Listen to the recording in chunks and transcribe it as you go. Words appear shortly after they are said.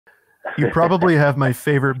You probably have my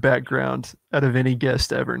favorite background out of any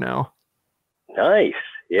guest ever now. Nice.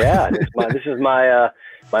 Yeah, this is my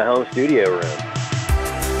my home studio room.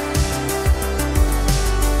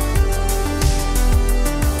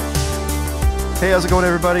 Hey, how's it going,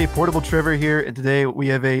 everybody? Portable Trevor here, and today we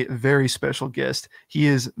have a very special guest. He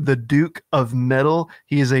is the Duke of Metal.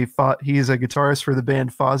 He is a guitarist for the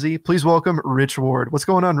band Fozzy. Please welcome Rich Ward. What's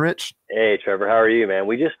going on, Rich? Hey, Trevor, how are you, man?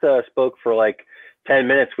 We just spoke for like 10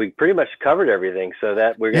 minutes. We pretty much covered everything, so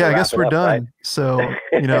that we're gonna Yeah, I wrap guess it we're up, right? done. So,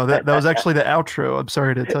 that was actually the outro. I'm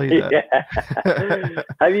sorry to tell you that. Yeah.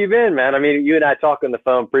 How have you been, man? I mean, you and I talk on the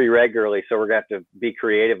phone pretty regularly, so we're gonna have to be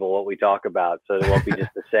creative on what we talk about, so it won't be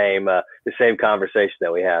just the same conversation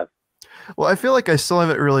that we have. Well, I feel like I still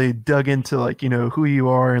haven't really dug into who you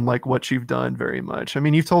are and like what you've done very much. I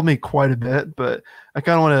mean, you've told me quite a bit, but I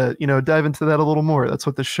kind of want to, dive into that a little more. That's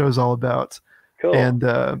what this show's all about. Cool.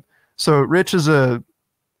 And so Rich is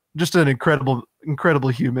just an incredible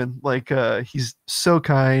human. Like he's so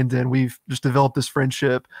kind, and we've just developed this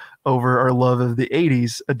friendship over our love of the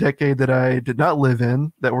 80s, a decade that I did not live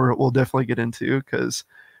in, that we'll definitely get into, because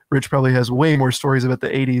Rich probably has way more stories about the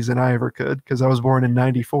 80s than I ever could, because I was born in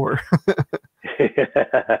 94.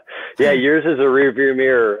 Yeah, yours is a rear view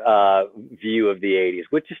mirror view of the 80s,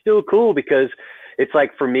 which is still cool because it's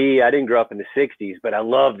like, for me, I didn't grow up in the 60s, but I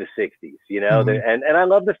love the 60s, and I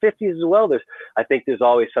love the 50s as well. I think there's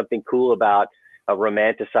always something cool about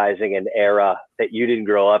romanticizing an era that you didn't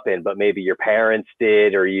grow up in, but maybe your parents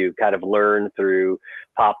did, or you kind of learned through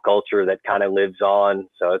pop culture that kind of lives on.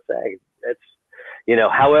 So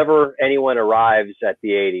however anyone arrives at the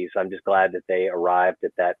 80s, I'm just glad that they arrived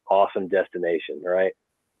at that awesome destination, right?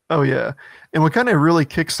 Oh yeah. And what kind of really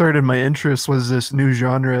kickstarted my interest was this new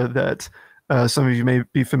genre that some of you may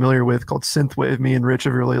be familiar with, called synthwave. Me and Rich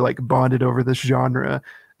have really like bonded over this genre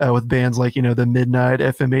with bands like, the Midnight,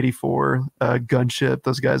 FM84, Gunship.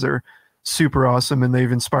 Those guys are super awesome, and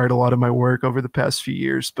they've inspired a lot of my work over the past few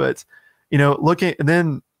years. But,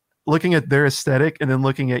 looking at their aesthetic, and then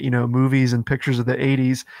looking at, movies and pictures of the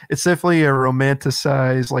 80s, it's definitely a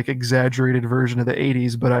romanticized, like exaggerated version of the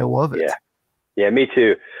 80s, but I love it. Yeah. Yeah, me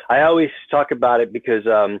too. I always talk about it because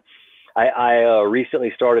I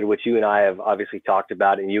recently started what you and I have obviously talked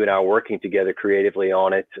about, and you and I are working together creatively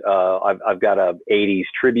on it. I've got a 80s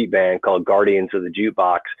tribute band called Guardians of the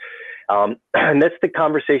Jukebox. And that's the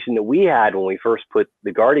conversation that we had when we first put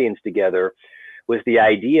the Guardians together, was the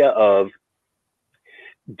idea of,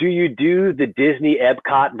 do you do the Disney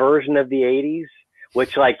Epcot version of the 80s?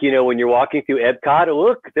 Which, like, when you're walking through Epcot,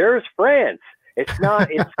 look, there's France. It's not,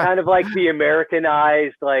 it's kind of like the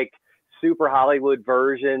Americanized, like, super Hollywood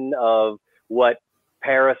version of what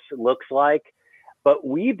Paris looks like. But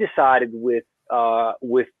we've decided with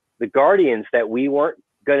the Guardians that we weren't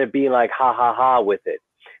going to be like ha ha ha with it.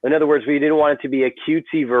 In other words, we didn't want it to be a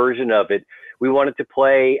cutesy version of it. We wanted to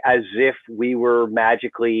play as if we were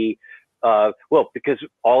magically because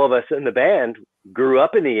all of us in the band grew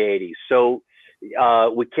up in the 80s. So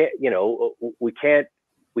we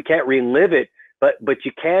can't relive it, but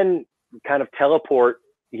you can kind of teleport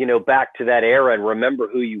back to that era and remember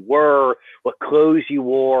who you were, what clothes you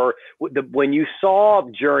wore. When you saw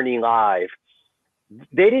Journey live,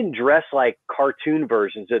 they didn't dress like cartoon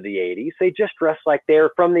versions of the 80s. They just dressed like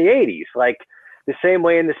they're from the 80s. Like the same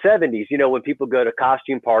way in the 70s, when people go to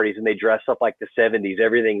costume parties and they dress up like the 70s,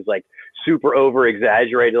 everything's like super over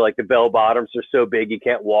exaggerated. Like the bell bottoms are so big you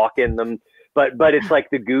can't walk in them. But it's like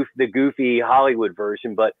the goofy Hollywood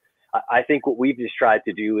version. But I think what we've just tried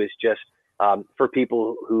to do is just, for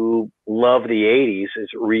people who love the 80s, is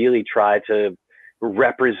really try to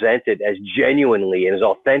represent it as genuinely and as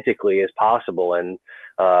authentically as possible. And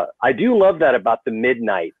I do love that about the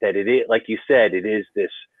Midnight, that it is, like you said, it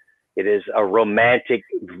is a romantic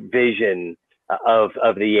vision of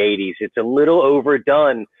the 80s. It's a little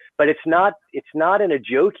overdone, but it's not in a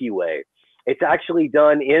jokey way. It's actually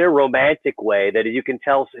done in a romantic way that you can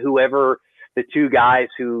tell whoever the two guys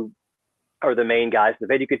who are the main guys in the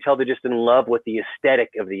band, you could tell they're just in love with the aesthetic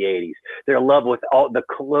of the 80s. They're in love with all the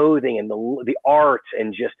clothing and the art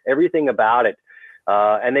and just everything about it.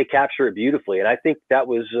 And they capture it beautifully. And I think that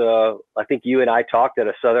was, I think you and I talked at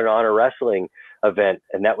a Southern Honor Wrestling event,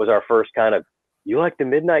 and that was our first kind of, you like the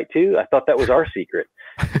Midnight too? I thought that was our secret.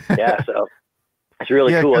 Yeah. So it's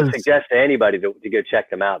really cool. I suggest to anybody to go check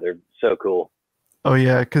them out. They're so cool. Oh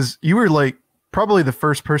yeah. 'Cause you were like probably the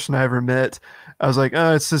first person I ever met. I was like,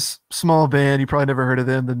 oh, it's this small band. You probably never heard of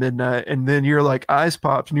them, the Midnight. And then your like eyes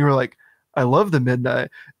popped and you were like, I love the Midnight.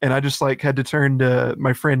 And I just like had to turn to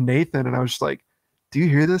my friend Nathan, and I was just like, do you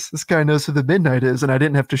hear this? This guy knows who the Midnight is. And I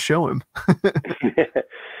didn't have to show him.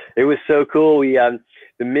 It was so cool. We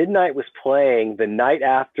the Midnight was playing the night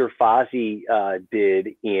after Fozzy did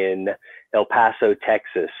in El Paso,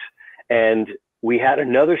 Texas. And we had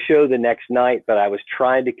another show the next night, but I was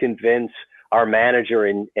trying to convince our manager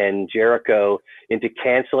and Jericho into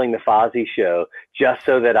canceling the Fozzy show just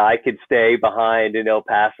so that I could stay behind in El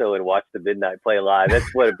Paso and watch the Midnight play live.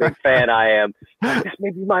 That's what a big fan I am. This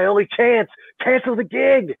may be my only chance. Cancel the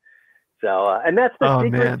gig. So, and that's the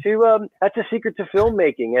secret to, that's a secret to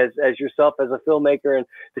filmmaking as yourself as a filmmaker. And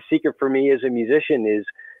the secret for me as a musician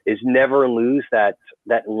is never lose that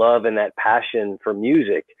love and that passion for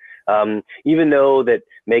music. Even though that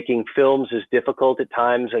making films is difficult at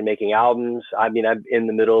times and making albums, I mean, I'm in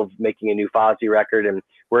the middle of making a new Fozzy record and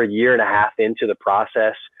we're a year and a half into the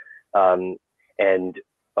process. Not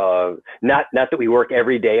that we work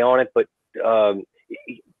every day on it, but,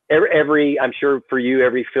 I'm sure for you,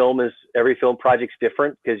 every film project's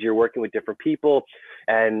different because you're working with different people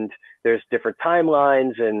and there's different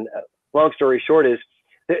timelines. And long story short is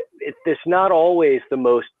it's not always the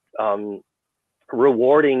most,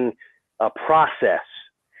 rewarding process.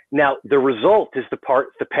 Now the result is the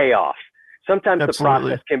payoff. Sometimes Absolutely. The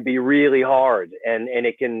process can be really hard and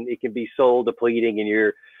it can be soul depleting and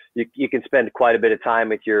you can spend quite a bit of time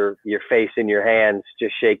with your face in your hands,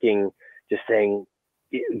 just shaking, just saying,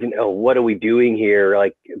 what are we doing here?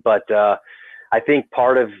 But I think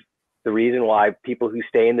part of the reason why people who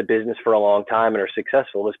stay in the business for a long time and are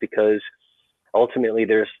successful is because ultimately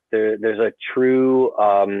there's a true,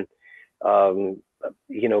 at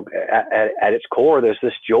its core, there's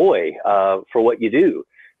this joy for what you do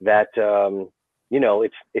that,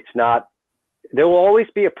 it's not, there will always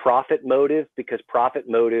be a profit motive because profit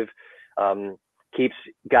motive keeps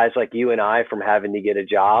guys like you and I from having to get a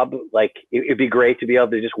job. Like it'd be great to be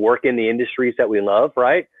able to just work in the industries that we love.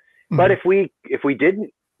 Right. Mm-hmm. But if we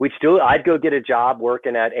didn't, I'd go get a job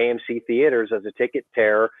working at AMC theaters as a ticket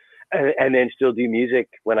teller and then still do music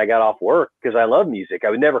when I got off work because I love music. I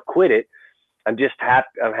would never quit it. I'm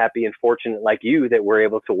happy and fortunate like you that we're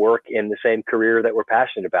able to work in the same career that we're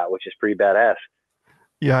passionate about, which is pretty badass.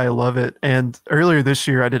 Yeah, I love it. And earlier this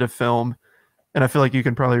year I did a film and I feel like you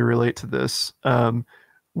can probably relate to this.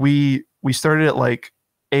 We started at like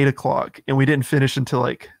 8 o'clock and we didn't finish until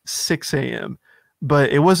like 6 a.m.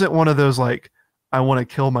 But it wasn't one of those like, I want to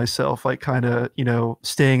kill myself, like kind of,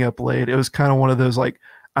 staying up late. It was kind of one of those like,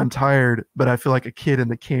 I'm tired, but I feel like a kid in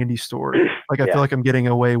the candy store. Like I feel like I'm getting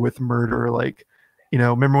away with murder. Like,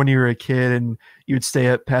 remember when you were a kid and you would stay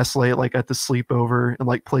up past late, like at the sleepover and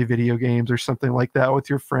like play video games or something like that with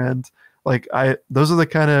your friend. Like those are the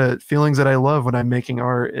kind of feelings that I love when I'm making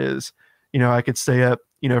art is, I could stay up,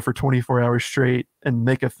 for 24 hours straight and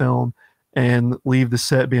make a film and leave the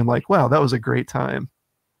set being like, wow, that was a great time.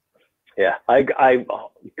 Yeah, I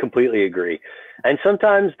completely agree. And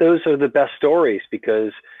sometimes those are the best stories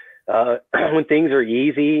because when things are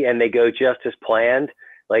easy and they go just as planned,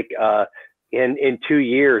 like in 2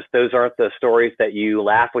 years, those aren't the stories that you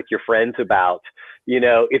laugh with your friends about.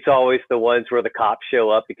 It's always the ones where the cops show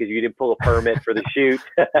up because you didn't pull a permit for the shoot.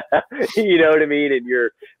 You know what I mean? And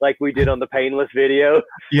you're like we did on the Painless video.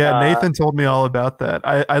 Yeah, Nathan told me all about that.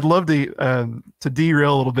 I'd love to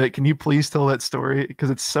derail a little bit. Can you please tell that story? Because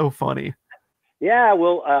it's so funny. Yeah,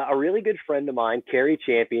 well, a really good friend of mine, Kerry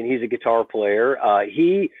Champion, he's a guitar player.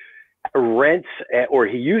 He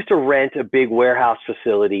used to rent a big warehouse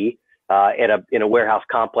facility in a warehouse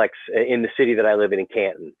complex in the city that I live in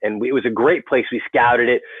Canton. And it was a great place. We scouted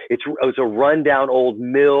it. It was a rundown old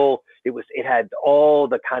mill. It had all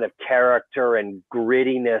the kind of character and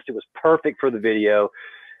grittiness. It was perfect for the video.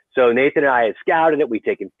 So Nathan and I had scouted it. We'd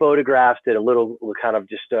taken photographs, did a little kind of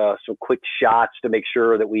just some quick shots to make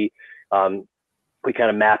sure that we kind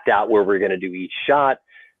of mapped out where we were going to do each shot.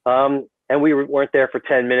 And we weren't there for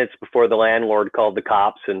 10 minutes before the landlord called the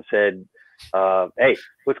cops and said, hey,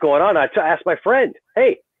 what's going on? I asked my friend,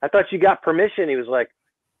 hey, I thought you got permission. He was like,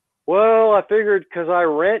 well, I figured because I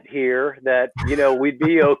rent here that, we'd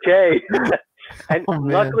be okay. And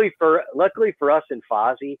luckily for us in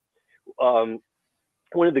Fozzy,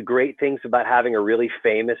 one of the great things about having a really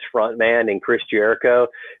famous frontman in Chris Jericho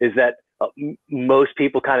is that most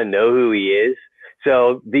people kind of know who he is.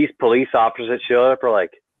 So these police officers that show up are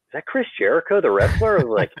like, is that Chris Jericho, the wrestler? I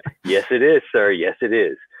was like, yes, it is, sir. Yes, it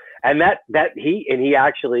is. And he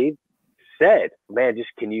actually said, man,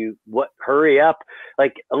 just hurry up.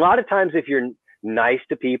 Like a lot of times if you're nice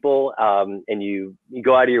to people and you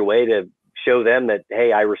go out of your way to show them that,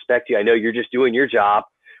 hey, I respect you. I know you're just doing your job.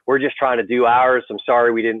 We're just trying to do ours. I'm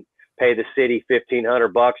sorry we didn't pay the city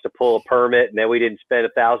 $1,500 to pull a permit, and then we didn't spend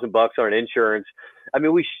 $1,000 on an insurance. I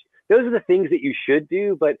mean, those are the things that you should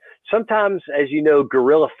do. But sometimes, as you know,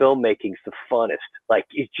 guerrilla filmmaking's the funnest. Like,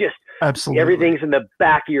 it's just, Absolutely. everything's in the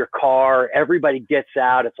back of your car. Everybody gets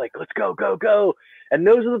out. It's like, let's go, go, go. And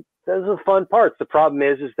those are the fun parts. The problem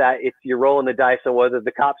is that if you're rolling the dice on whether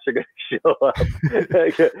the cops are going to show up.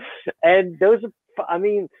 And those are, I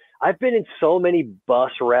mean, I've been in so many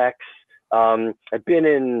bus wrecks. I've been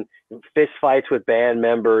in fist fights with band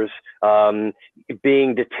members,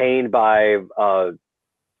 being detained by,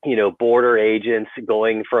 you know, border agents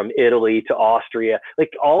going from Italy to Austria.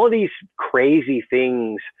 Like, all of these crazy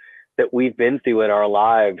things that we've been through in our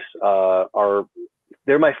lives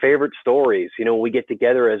they're my favorite stories. You know, when we get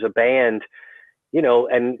together as a band, you know,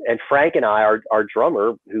 and Frank and I, our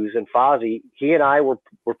drummer, who's in Fozzy, he and I were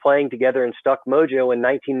playing together in Stuck Mojo in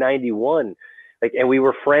 1991. Like, and we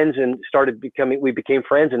were friends and we became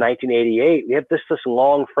friends in 1988. We have this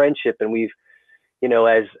long friendship, and we've, you know,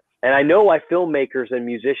 and I know why filmmakers and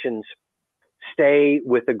musicians stay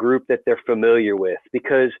with a group that they're familiar with,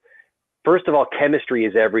 because first of all, chemistry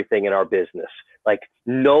is everything in our business. Like,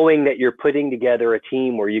 knowing that you're putting together a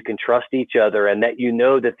team where you can trust each other, and that you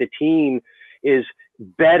know that the team is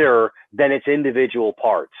better than its individual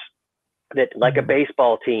parts. That, like a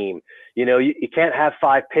baseball team, you know, you can't have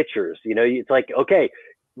 5 pitchers. You know, it's like, okay,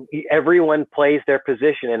 everyone plays their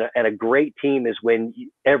position, and a great team is when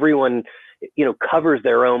everyone, you know, covers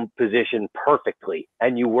their own position perfectly,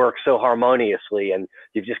 and you work so harmoniously, and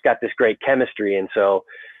you've just got this great chemistry. And so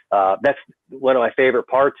that's one of my favorite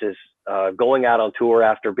parts, is going out on tour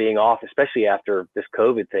after being off, especially after this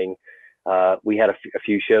COVID thing. We had a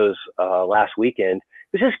few shows last weekend.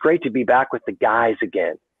 It was just great to be back with the guys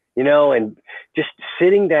again, you know, and just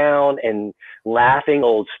sitting down and laughing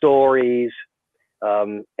old stories.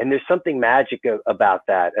 And there's something magic about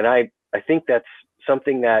that. And I think that's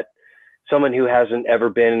something that someone who hasn't ever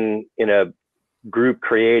been in a group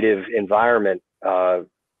creative environment,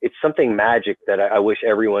 it's something magic that I wish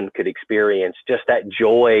everyone could experience, just that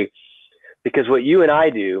joy. Because what you and I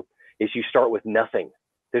do is you start with nothing.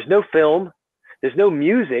 There's no film, there's no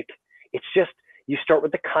music. It's just, you start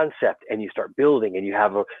with the concept, and you start building, and you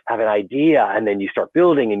have an idea, and then you start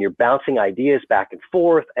building, and you're bouncing ideas back and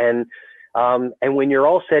forth. And when you're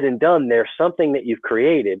all said and done, there's something that you've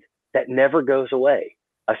created that never goes away.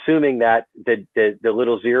 Assuming that the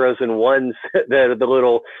little zeros and ones, the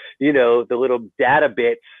little, you know, the little data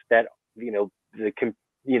bits that, you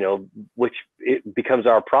know, which it becomes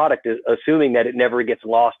our product, is assuming that it never gets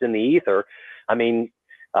lost in the ether. I mean,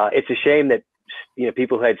 it's a shame that, you know,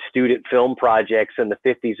 people who had student film projects in the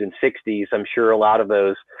 50s and 60s, I'm sure a lot of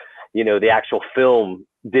those, you know, the actual film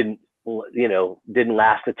didn't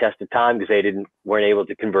last the test of time, because they weren't able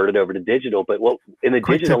to convert it over to digital. But what in the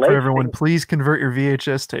Quick digital tip for age, everyone, please convert your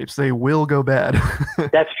VHS tapes. They will go bad.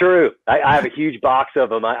 That's true. I have a huge box of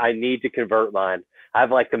them. I need to convert mine. I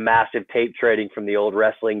have like the massive tape trading from the old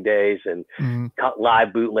wrestling days and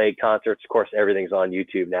live bootleg concerts. Of course, everything's on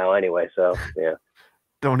YouTube now anyway. So yeah.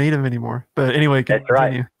 Don't need them anymore. But anyway, that's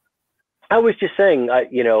right. I was just saying,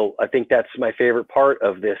 you know, I think that's my favorite part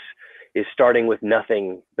of this, is starting with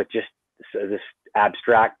nothing, but just this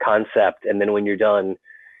abstract concept. And then when you're done,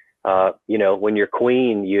 you know, when you're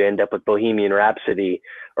Queen, you end up with Bohemian Rhapsody,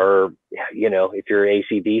 or, you know, if you're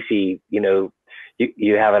AC/DC, you know,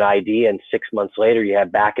 you have an idea, and 6 months later you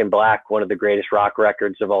have Back in Black, one of the greatest rock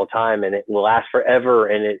records of all time, and it will last forever.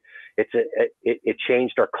 And it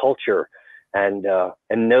changed our culture. And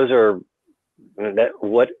those are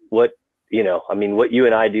what, you know, I mean, what you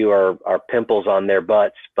and I do are pimples on their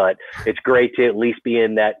butts, but it's great to at least be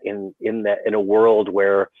in a world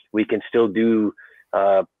where we can still do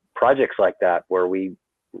projects like that, where we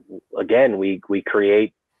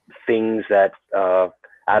create things that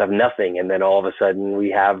out of nothing, and then all of a sudden we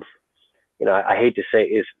have, you know, I hate to say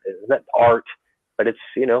it's not art, but it's,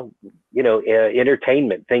 you know,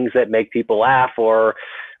 entertainment, things that make people laugh or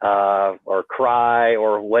cry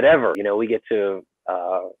or whatever. You know, we get to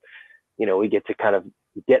kind of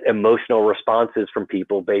get emotional responses from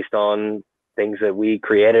people based on things that we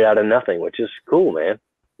created out of nothing, which is cool, man.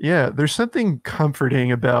 Yeah, there's something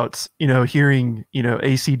comforting about, you know, hearing, you know,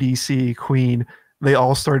 AC/DC, Queen, they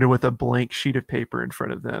all started with a blank sheet of paper in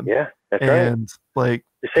front of them. Yeah, that's right. And like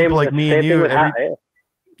the same, like me and you,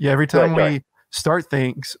 every time we start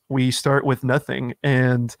things, we start with nothing.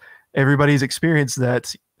 And everybody's experienced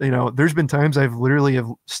that. You know, there's been times I've literally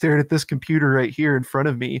have stared at this computer right here in front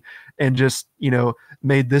of me and just, you know,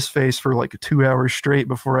 made this face for like 2 hours straight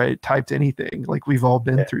before I typed anything. Like, we've all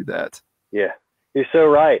been through that. Yeah, you're so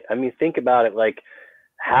right. I mean, think about it. Like,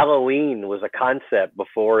 Halloween was a concept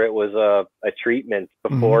before it was a treatment,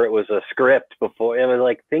 before it was a script, before it was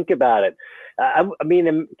like, think about it. I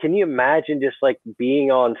mean, can you imagine just like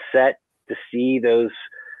being on set to see those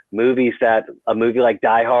movies, that a movie like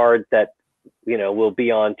Die Hard that, you know, will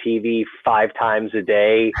be on TV 5 times a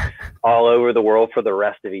day all over the world for the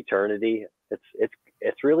rest of eternity.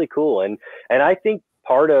 It's really cool. And I think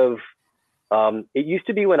part of, it used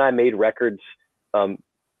to be when I made records, kind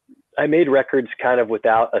of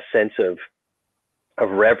without a sense of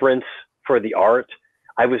reverence for the art.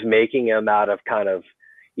 I was making them out of kind of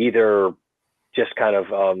either just kind of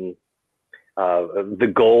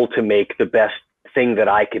the goal to make the best thing that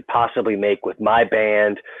I could possibly make with my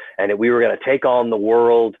band, and that we were going to take on the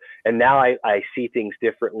world. And now I see things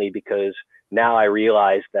differently, because now I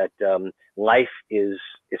realize that life is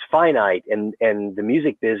finite, and the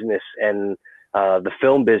music business and the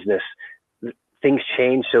film business, things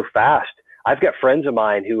change so fast. I've got friends of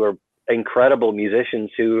mine who are incredible musicians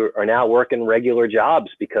who are now working regular jobs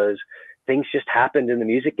because things just happened in the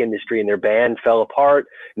music industry and their band fell apart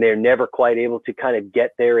and they're never quite able to kind of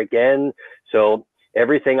get there again. So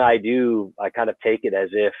everything I do, I kind of take it as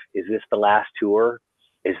if, is this the last tour?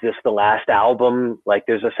 Is this the last album? Like,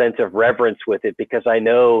 there's a sense of reverence with it, because I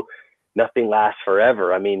know nothing lasts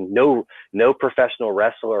forever. I mean, no professional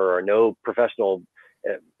wrestler or no professional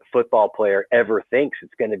football player ever thinks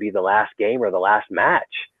it's going to be the last game or the last match.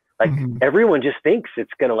 Like, everyone just thinks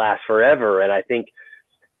it's going to last forever. And I think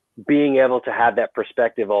being able to have that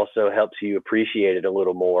perspective also helps you appreciate it a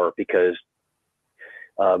little more, because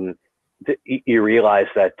you realize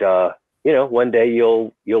that, you know, one day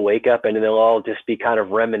you'll wake up and they'll all just be kind of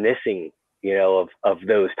reminiscing, you know, of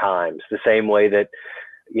those times, the same way that,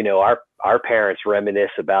 you know, our parents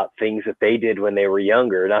reminisce about things that they did when they were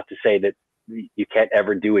younger. Not to say that you can't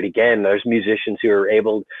ever do it again. There's musicians who are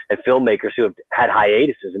able, and filmmakers who have had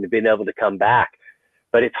hiatuses and have been able to come back,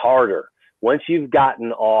 but it's harder. Once you've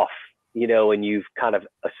gotten off, you know, and you've kind of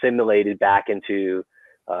assimilated back into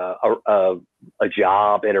a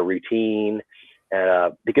job and a routine,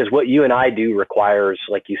 because what you and I do requires,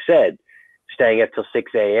 like you said, staying up till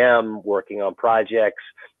 6 a.m., working on projects.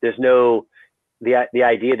 There's no, the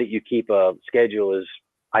idea that you keep a schedule is,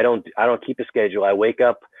 I don't keep a schedule. I wake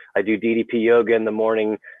up, I do DDP yoga in the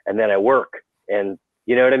morning, and then I work. And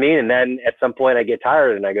you know what I mean? And then at some point I get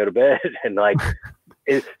tired and I go to bed, and like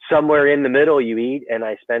somewhere in the middle you eat and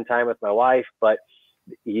I spend time with my wife. But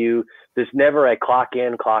there's never a clock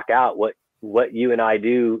in, clock out. What you and I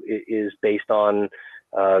do is based on,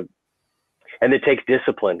 and it takes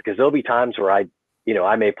discipline, because there'll be times where I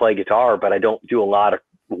may play guitar, but I don't do a lot of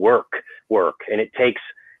work. And it takes,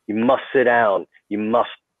 you must sit down. You must,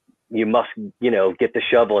 you know, get the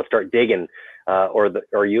shovel and start digging,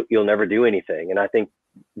 or you'll never do anything. And I think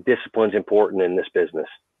discipline's important in this business.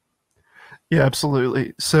 Yeah,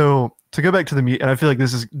 absolutely. So to go back to and I feel like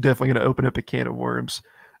this is definitely going to open up a can of worms,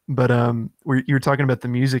 but you were talking about the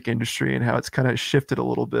music industry and how it's kind of shifted a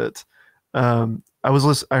little bit. I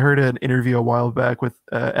heard an interview a while back with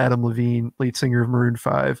Adam Levine, lead singer of Maroon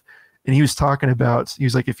 5, and he was talking about, he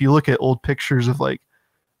was like, if you look at old pictures of like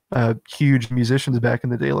huge musicians back in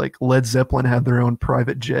the day, like Led Zeppelin had their own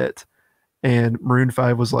private jet, and Maroon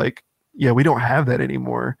 5 was like, yeah, we don't have that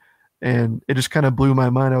anymore. And it just kind of blew my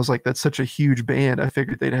mind. I was like, that's such a huge band. I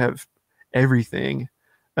figured they'd have everything.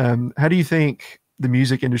 How do you think the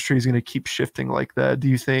music industry is going to keep shifting like that? Do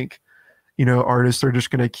you think, you know, artists are just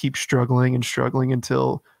going to keep struggling and struggling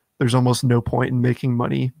until there's almost no point in making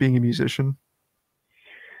money being a musician?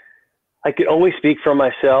 I could only speak for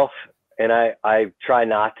myself, and I try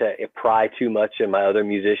not to pry too much in my other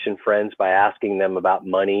musician friends by asking them about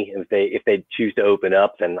money. If they choose to open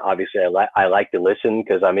up, then obviously I like to listen,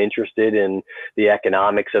 because I'm interested in the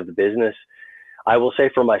economics of the business. I will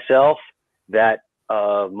say for myself that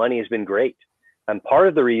money has been great. And part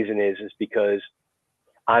of the reason is because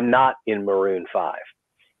I'm not in Maroon 5.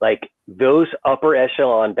 Like, those upper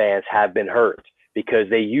echelon bands have been hurt because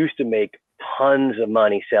they used to make tons of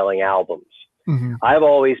money selling albums. Mm-hmm. I've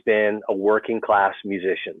always been a working class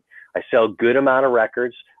musician. I sell good amount of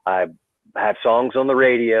records. I have songs on the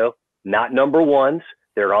radio, not number ones.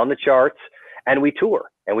 They're on the charts, and we tour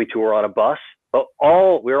on a bus. But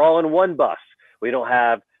we're all in one bus. We don't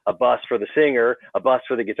have a bus for the singer, a bus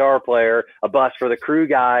for the guitar player, a bus for the crew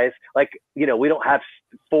guys. Like, you know, we don't have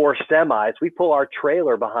 4 semis. We pull our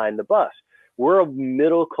trailer behind the bus. We're a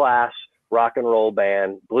middle class rock and roll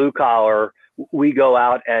band, blue collar. We go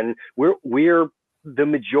out and we're the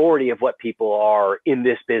majority of what people are in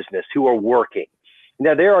this business who are working.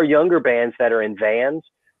 Now, there are younger bands that are in vans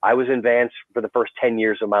I was in bands for the first 10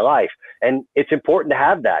 years of my life. And it's important to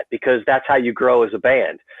have that because that's how you grow as a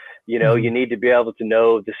band. You know, you need to be able to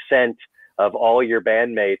know the scent of all your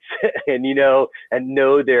bandmates and, you know, and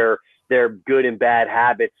know their good and bad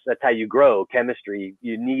habits. That's how you grow chemistry.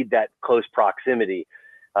 You need that close proximity.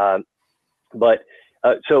 So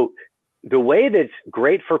the way that's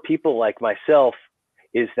great for people like myself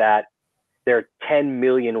is that there are 10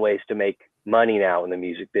 million ways to make money now in the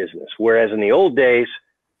music business. Whereas in the old days,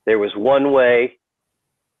 there was one way,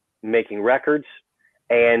 making records,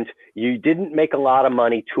 and you didn't make a lot of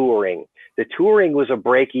money touring. The touring was a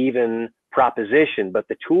break-even proposition, but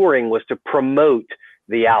the touring was to promote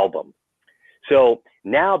the album. So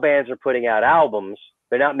now bands are putting out albums.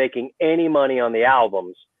 They're not making any money on the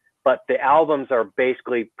albums, but the albums are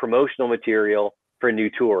basically promotional material for new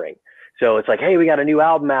touring. So it's like, hey, we got a new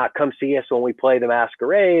album out. Come see us when we play the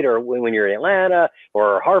Masquerade, or when you're in Atlanta,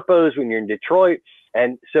 or Harpo's when you're in Detroit.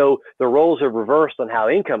 And so the roles are reversed on how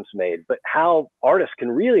income's made, but how artists can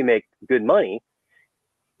really make good money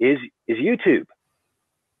is YouTube.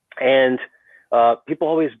 And people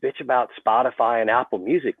always bitch about Spotify and Apple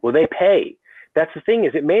Music. Well, they pay. That's the thing,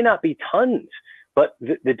 is it may not be tons, but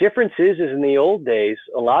the difference is in the old days,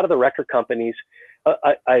 a lot of the record companies,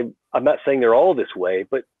 I'm not saying they're all this way,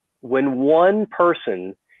 but when one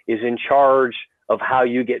person is in charge of how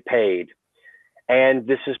you get paid, and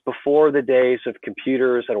this is before the days of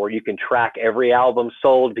computers and where you can track every album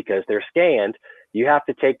sold because they're scanned, you have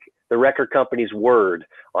to take the record company's word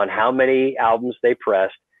on how many albums they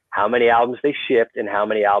pressed, how many albums they shipped, and how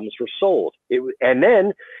many albums were sold. And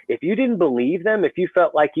then if you didn't believe them, if you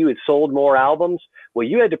felt like you had sold more albums, well,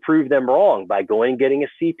 you had to prove them wrong by going and getting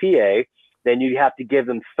a CPA. Then you have to give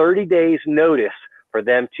them 30 days notice for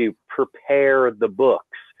them to prepare the books.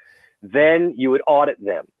 Then you would audit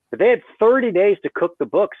them. But they had 30 days to cook the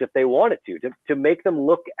books if they wanted to make them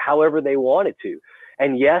look however they wanted to.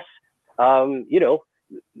 And yes, you know,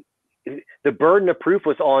 the burden of proof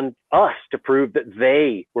was on us to prove that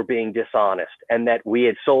they were being dishonest and that we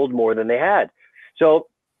had sold more than they had. So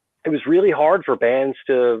it was really hard for bands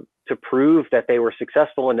to prove that they were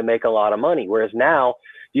successful and to make a lot of money. Whereas now,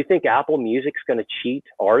 do you think Apple Music's going to cheat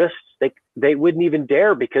artists? They wouldn't even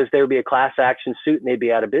dare, because there would be a class action suit and they'd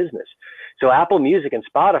be out of business. So Apple Music and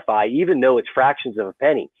Spotify, even though it's fractions of a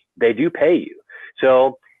penny, they do pay you.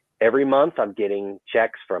 So every month I'm getting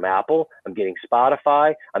checks from Apple, I'm getting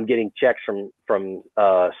Spotify, I'm getting checks from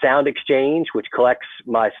Sound Exchange, which collects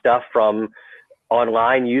my stuff from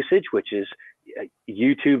online usage, which is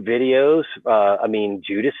YouTube videos. I mean,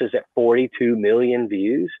 Judas is at 42 million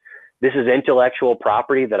views. This is intellectual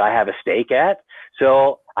property that I have a stake at.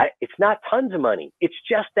 So it's not tons of money. It's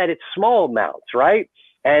just that it's small amounts, right?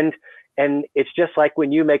 And it's just like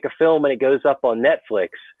when you make a film and it goes up on Netflix,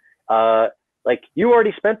 like you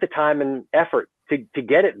already spent the time and effort to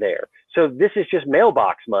get it there. So this is just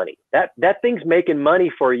mailbox money. That thing's making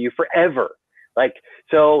money for you forever. Like,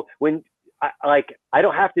 so when I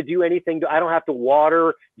don't have to do anything. I don't have to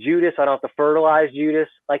water Judas. I don't have to fertilize Judas.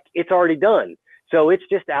 Like, it's already done. So it's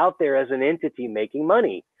just out there as an entity making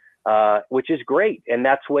money, which is great. And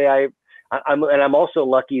that's the way I'm also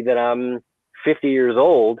lucky that I'm 50 years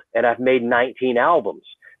old and I've made 19 albums,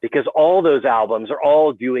 because all those albums are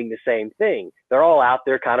all doing the same thing. They're all out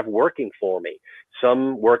there kind of working for me.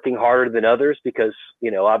 Some working harder than others because,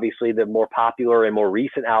 you know, obviously the more popular and more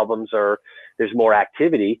recent albums there's more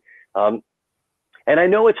activity. And I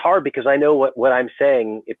know it's hard because I know what I'm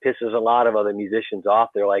saying, it pisses a lot of other musicians off.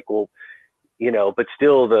 They're like, well, you know, but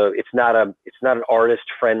still it's not an artist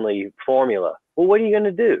friendly formula. Well, what are you going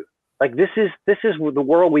to do? Like, this is the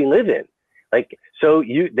world we live in. Like, so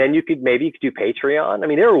you could do Patreon. I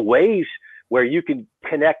mean, there are ways where you can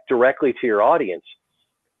connect directly to your audience.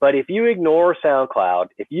 But if you ignore SoundCloud,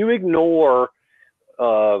 if you ignore,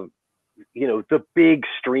 you know, the big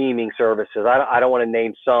streaming services, I don't want to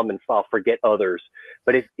name some and I'll forget others.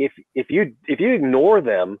 But if you ignore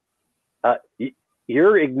them,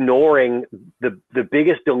 you're ignoring the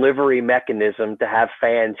biggest delivery mechanism to have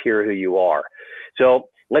fans hear who you are. So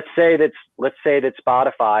let's say that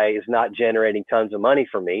Spotify is not generating tons of money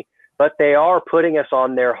for me, but they are putting us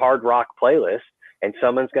on their hard rock playlist, and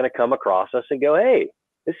someone's going to come across us and go, hey,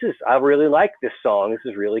 I really like this song.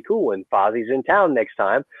 This is really cool. When Fozzy's in town next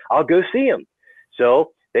time, I'll go see him.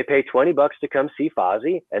 So they pay $20 to come see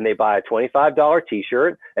Fozzy, and they buy a $25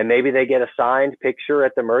 t-shirt, and maybe they get a signed picture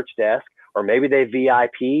at the merch desk, or maybe they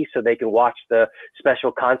VIP so they can watch the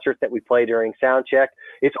special concert that we play during sound check.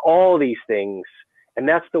 It's all these things. And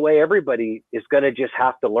that's the way everybody is going to just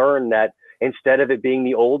have to learn, that instead of it being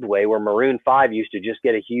the old way where Maroon 5 used to just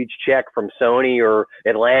get a huge check from Sony or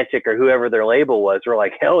Atlantic or whoever their label was. We're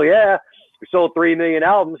like, hell yeah, we sold 3 million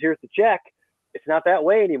albums. Here's the check. It's not that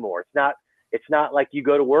way anymore. It's not like you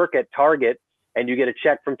go to work at Target and you get a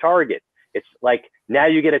check from Target. It's like now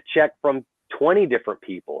you get a check from 20 different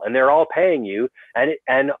people and they're all paying you,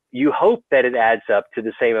 and you hope that it adds up to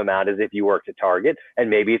the same amount as if you worked at Target, and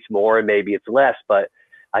maybe it's more and maybe it's less. But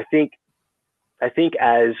I think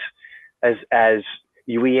as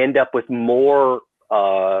we end up with more,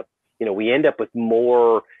 we end up with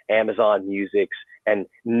more Amazon Musics and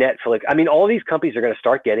Netflix. I mean, all these companies are going to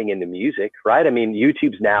start getting into music, right? I mean,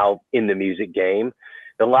 YouTube's now in the music game.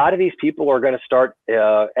 A lot of these people are going to start,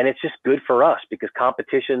 and it's just good for us because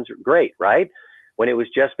competition's great, right? When it was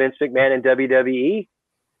just Vince McMahon and WWE,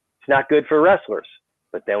 it's not good for wrestlers.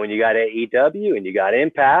 But then when you got AEW and you got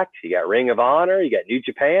Impact, you got Ring of Honor, you got New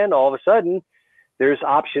Japan, all of a sudden, there's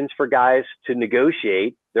options for guys to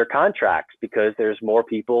negotiate their contracts because there's more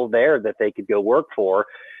people there that they could go work for.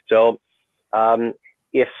 So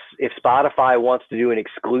if Spotify wants to do an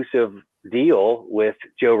exclusive deal with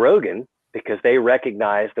Joe Rogan, because they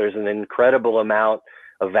recognize there's an incredible amount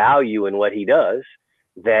of value in what he does,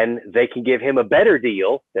 then they can give him a better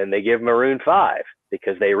deal than they give Maroon 5,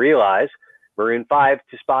 because they realize Maroon 5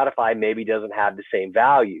 to Spotify maybe doesn't have the same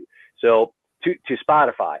value. So to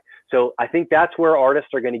Spotify. So I think that's where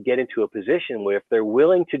artists are going to get into a position where if they're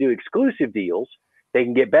willing to do exclusive deals, they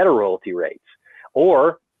can get better royalty rates,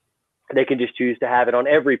 or they can just choose to have it on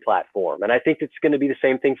every platform. And I think it's going to be the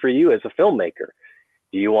same thing for you as a filmmaker.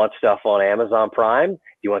 Do you want stuff on Amazon Prime? Do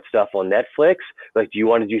you want stuff on Netflix? Like, do you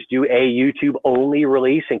want to just do a YouTube only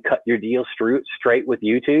release and cut your deal straight with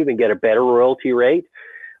YouTube and get a better royalty rate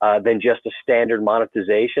than just a standard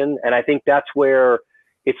monetization? And I think that's where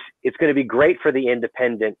it's going to be great for the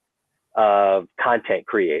independent content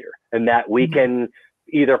creator, and that we can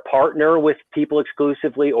either partner with people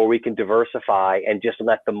exclusively, or we can diversify and just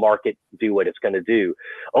let the market do what it's going to do.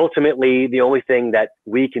 Ultimately, the only thing that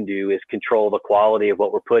we can do is control the quality of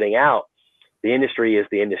what we're putting out. The industry is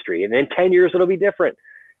the industry. And in 10 years, it'll be different.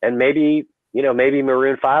 And maybe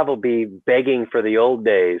Maroon 5 will be begging for the old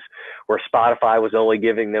days where Spotify was only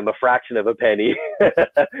giving them a fraction of a penny,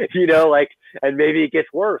 and maybe it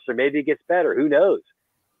gets worse or maybe it gets better. Who knows?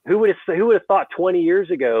 Who would have thought 20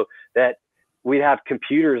 years ago that we'd have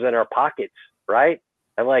computers in our pockets, right?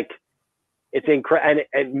 And like, it's incredible.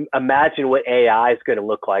 And imagine what AI is going to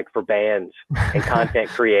look like for bands and content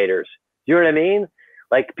creators. You know what I mean?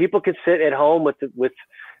 Like, people could sit at home with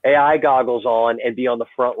AI goggles on and be on the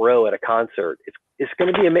front row at a concert. It's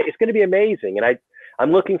going to be amazing, and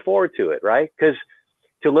I'm looking forward to it, right? Because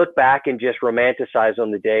to look back and just romanticize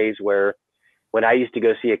on the days where when I used to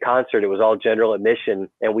go see a concert, it was all general admission,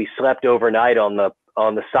 and we slept overnight on the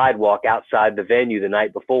sidewalk outside the venue the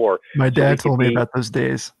night before. My dad told me about those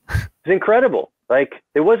days. It's incredible. Like,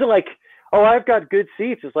 it wasn't like, oh, I've got good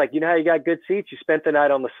seats. It's like, you know how you got good seats? You spent the night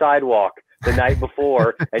on the sidewalk the night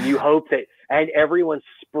before, and you hope that, and everyone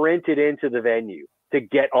sprinted into the venue to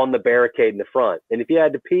get on the barricade in the front. And if you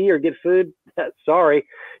had to pee or get food, sorry,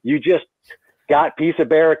 you just got a piece of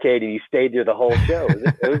barricade and you stayed there the whole show.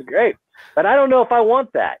 It was great. But I don't know if I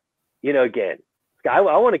want that, again. I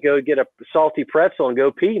want to go get a salty pretzel and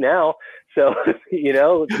go pee now. So,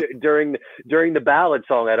 during the ballad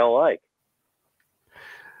song I don't like.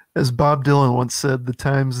 As Bob Dylan once said, the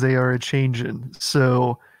times they are a-changin'.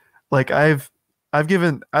 So, like, I've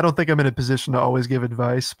given, I don't think I'm in a position to always give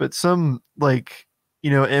advice, but some, like,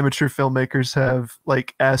 amateur filmmakers have,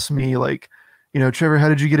 like, asked me, like, Trevor, how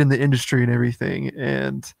did you get in the industry and everything?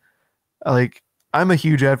 And, like, I'm a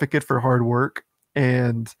huge advocate for hard work.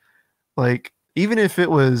 And, like, even if it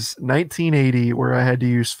was 1980 where I had to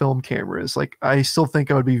use film cameras, like, I still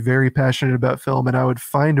think I would be very passionate about film, and I would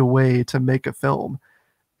find a way to make a film.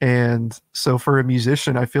 And so for a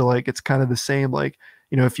musician, I feel like it's kind of the same. Like,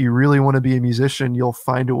 if you really want to be a musician, you'll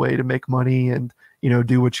find a way to make money and,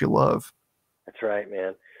 do what you love. That's right,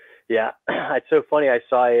 man. Yeah. It's so funny. I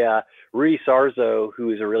saw Rudy Sarzo,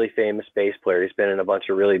 who is a really famous bass player. He's been in a bunch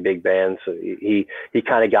of really big bands. So he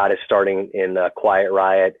kind of got his starting in Quiet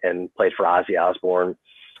Riot and played for Ozzy Osbourne.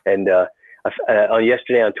 And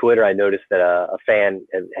yesterday on Twitter, I noticed that a fan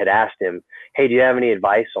had asked him, hey, do you have any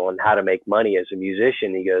advice on how to make money as a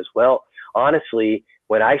musician? He goes, well, honestly,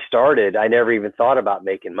 when I started, I never even thought about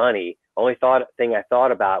making money. Only thing I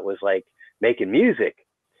thought about was like making music.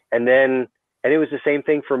 And it was the same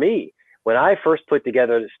thing for me. When I first put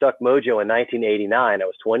together Stuck Mojo in 1989, I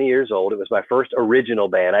was 20 years old. It was my first original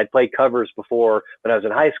band. I'd played covers before when I was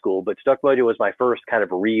in high school, but Stuck Mojo was my first kind of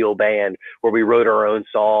real band where we wrote our own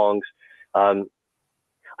songs.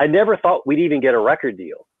 I I never thought we'd even get a record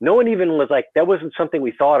deal. No one even was like, that wasn't something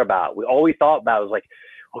we thought about. All we thought about was like,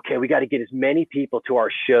 okay, we got to get as many people to our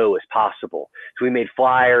show as possible. So we made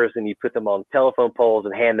flyers and you put them on telephone poles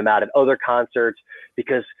and hand them out at other concerts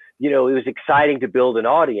because, it was exciting to build an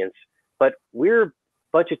audience. But we're a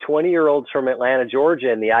bunch of 20-year-olds from Atlanta,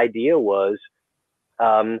 Georgia. And the idea was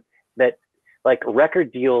that like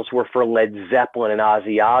record deals were for Led Zeppelin and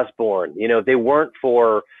Ozzy Osbourne. They weren't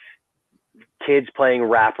for kids playing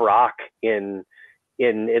rap rock in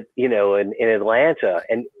Atlanta.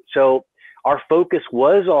 And so our focus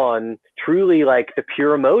was on truly like the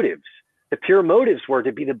pure motives. The pure motives were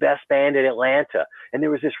to be the best band in Atlanta. And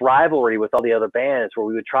there was this rivalry with all the other bands where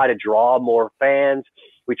we would try to draw more fans.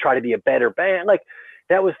 We try to be a better band. Like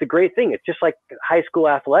that was the great thing. It's just like high school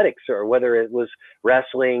athletics, or whether it was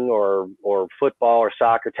wrestling or football or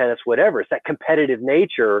soccer, tennis, whatever. It's that competitive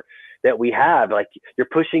nature that we have. Like you're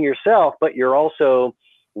pushing yourself, but you're also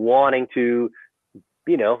wanting to,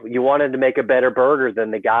 you wanted to make a better burger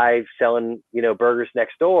than the guy selling, burgers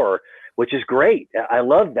next door, which is great. I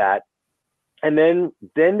love that. And then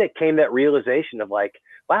that came that realization of like,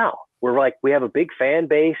 wow, we have a big fan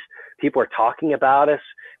base. People are talking about us.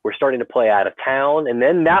 We're starting to play out of town. And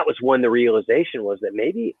then that was when the realization was that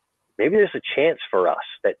maybe there's a chance for us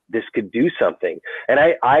that this could do something. And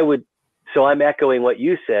so I'm echoing what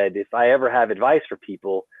you said. If I ever have advice for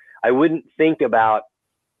people, I wouldn't think about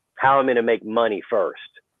how I'm going to make money first.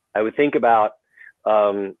 I would think about,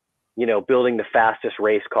 building the fastest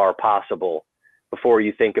race car possible before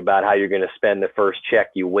you think about how you're going to spend the first check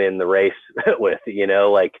you win the race with,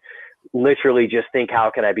 like literally just think,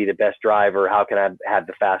 how can I be the best driver? How can I have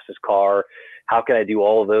the fastest car? How can I do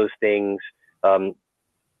all of those things? Because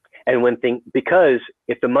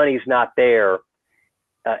if the money's not there,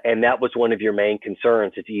 and that was one of your main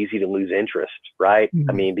concerns, it's easy to lose interest, right? Mm-hmm.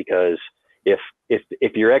 I mean, because if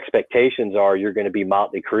your expectations are you're going to be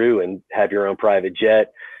Motley Crue and have your own private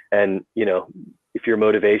jet, and if your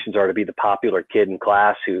motivations are to be the popular kid in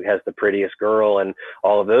class who has the prettiest girl and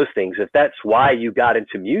all of those things, if that's why you got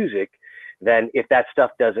into music, then if that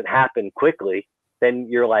stuff doesn't happen quickly, then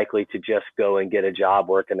you're likely to just go and get a job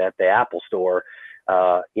working at the Apple store,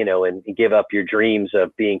 and give up your dreams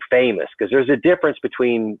of being famous. Because there's a difference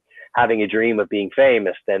between having a dream of being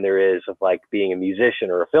famous than there is of like being a musician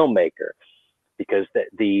or a filmmaker. Because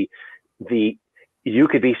you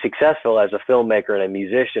could be successful as a filmmaker and a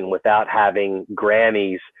musician without having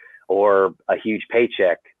Grammys or a huge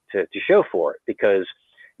paycheck to show for it, because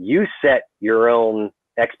you set your own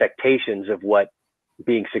expectations of what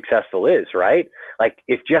being successful is, right? Like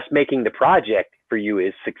if just making the project for you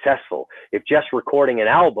is successful, if just recording an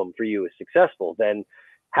album for you is successful, then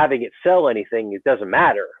having it sell anything, it doesn't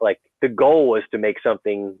matter. Like the goal was to make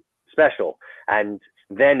something special. And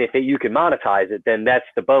then if you can monetize it, then that's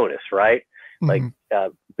the bonus, right? Like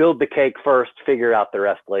build the cake first, figure out the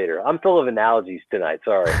rest later. I'm full of analogies tonight.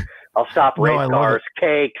 Sorry. I'll stop. Race cars,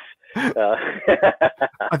 cakes.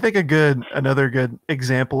 I think another good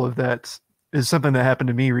example of that is something that happened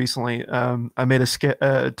to me recently. I made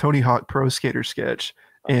a Tony Hawk Pro Skater sketch,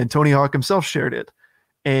 and Tony Hawk himself shared it.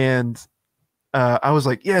 And I was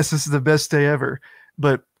like, yes, this is the best day ever.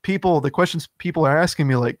 But the questions people are asking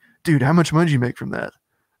me like, dude, how much money did you make from that?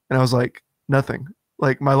 And I was like, nothing.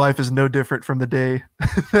 Like my life is no different from the day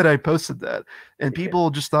that I posted that. And people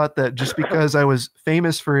just thought that just because I was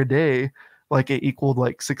famous for a day, like it equaled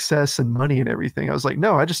like success and money and everything. I was like,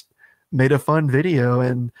 no, I just made a fun video,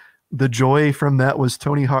 and the joy from that was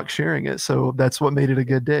Tony Hawk sharing it. So that's what made it a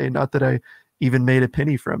good day. Not that I even made a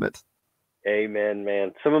penny from it. Amen,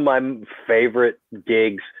 man. Some of my favorite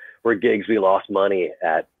gigs were gigs we lost money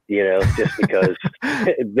at. Just because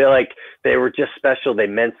they were just special. They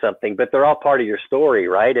meant something, but they're all part of your story,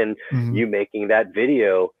 right? And you making that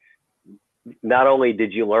video, not only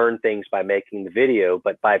did you learn things by making the video,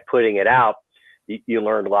 but by putting it out, you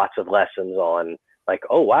learned lots of lessons on like,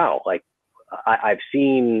 oh, wow. Like I've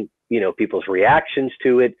seen, people's reactions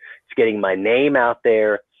to it. It's getting my name out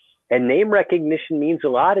there, and name recognition means a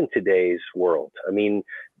lot in today's world. I mean,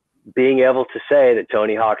 being able to say that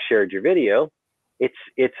Tony Hawk shared your video,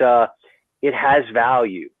 it has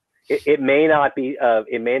value. It may not be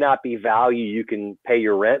value you can pay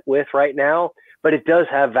your rent with right now, but it does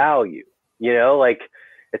have value. Like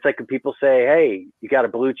it's like when people say, hey, you got a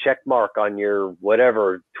blue check mark on your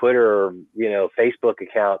whatever Twitter or Facebook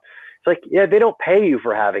account. It's like, yeah, they don't pay you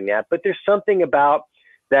for having that, but there's something about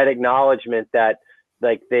that acknowledgement that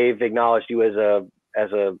like they've acknowledged you as a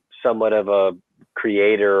somewhat of a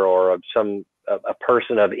creator or a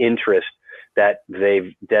person of interest, that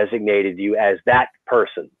they've designated you as that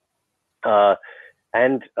person.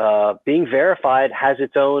 And being verified has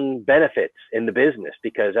its own benefits in the business,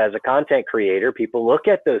 because as a content creator, people look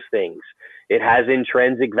at those things. It has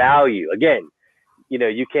intrinsic value. Again,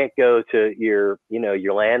 you can't go to your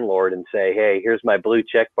landlord and say, hey, here's my blue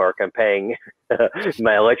check mark I'm paying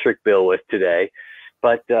my electric bill with today.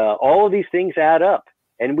 But all of these things add up,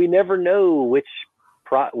 and we never know which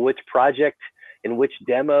project and which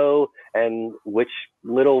demo and which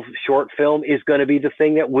little short film is going to be the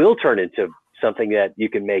thing that will turn into something that you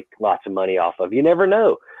can make lots of money off of. You never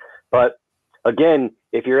know. But again,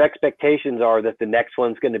 if your expectations are that the next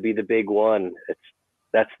one's going to be the big one,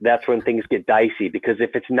 that's when things get dicey, because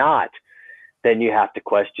if it's not, then you have to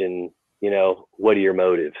question, what are your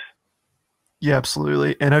motives? Yeah,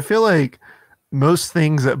 absolutely. And I feel like most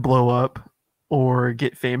things that blow up or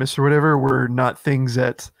get famous or whatever were not things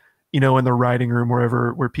that, in the writing room,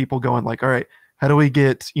 where people going like, all right, how do we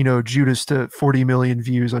get, Judas to 40 million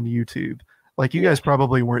views on YouTube? Like, you guys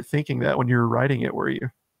probably weren't thinking that when you were writing it, were you?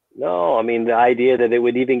 No, I mean, the idea that it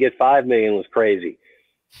would even get 5 million was crazy.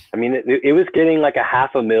 I mean, it was getting like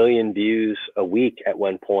 500,000 views a week at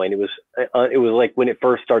one point. It was like when it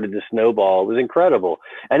first started to snowball. It was incredible,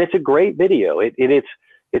 and it's a great video.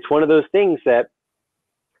 It's one of those things that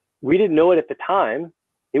we didn't know it at the time.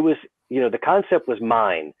 It was, the concept was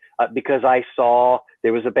mine, because I saw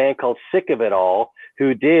there was a band called Sick of It All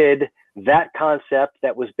who did that concept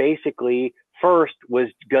that was basically, first was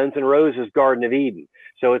Guns N' Roses' Garden of Eden.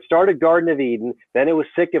 So it started Garden of Eden, then it was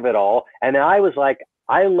Sick of It All, and I was like,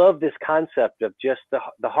 I love this concept of just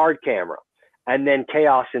the hard camera, and then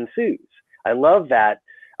chaos ensues. I love that.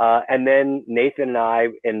 And then Nathan and I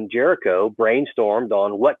and Jericho brainstormed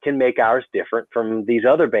on what can make ours different from these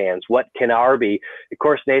other bands. What can our be? Of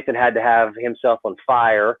course, Nathan had to have himself on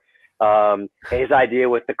fire. His idea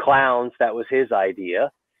with the clowns, that was his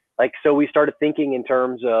idea. Like, so we started thinking in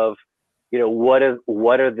terms of, what are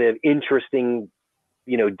the interesting,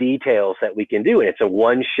 details that we can do. And it's a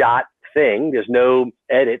one-shot thing. There's no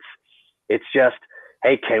edits. It's just,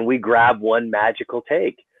 hey, can we grab one magical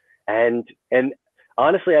take? And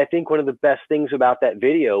honestly, I think one of the best things about that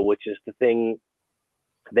video, which is the thing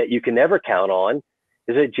that you can never count on,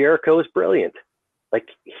 is that Jericho is brilliant. Like,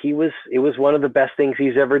 it was one of the best things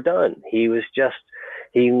he's ever done. He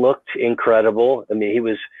looked incredible. I mean, he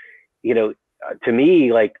was, to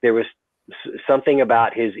me, like, there was something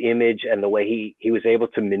about his image and the way he was able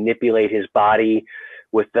to manipulate his body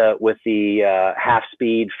with the half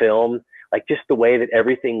speed film, like just the way that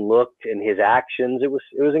everything looked and his actions, it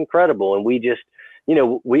was incredible. And we just,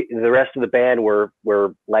 the rest of the band were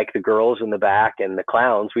like the girls in the back and the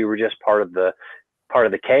clowns. We were just part of the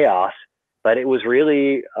chaos, but it was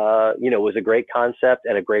really, it was a great concept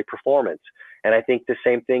and a great performance. And I think the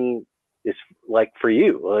same thing is like for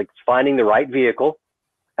you, like finding the right vehicle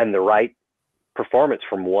and the right performance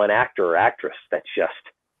from one actor or actress.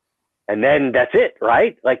 And then that's it,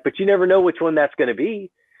 right? Like, but you never know which one that's going to be.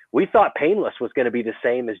 We thought Painless was going to be the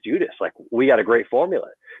same as Judas. Like, we got a great formula.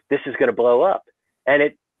 This is going to blow up. And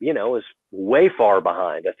it, is way far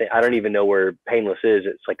behind. I don't even know where Painless is.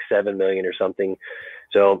 It's like 7 million or something.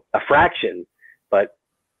 So a fraction, but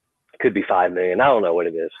it could be 5 million. I don't know what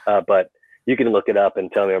it is. But you can look it up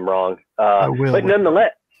and tell me I'm wrong. But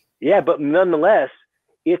nonetheless,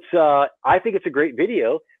 it's I think it's a great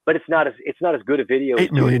video, but it's not as good a video.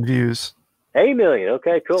 8 million views. 8 million.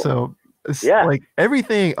 Okay, cool. So like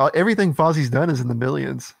everything Fozzy's done is in the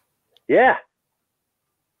millions. Yeah.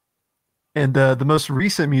 And the most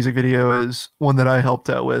recent music video is one that I helped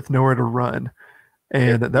out with, Nowhere to Run,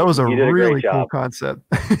 and that was a really cool concept.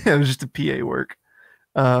 It was just a PA work.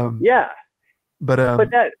 Yeah. But I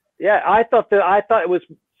thought it was,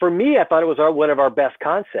 for me, I thought it was one of our best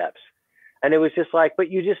concepts. And it was just like, but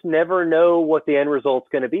you just never know what the end result's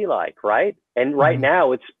going to be like, right? And right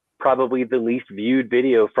now, it's probably the least viewed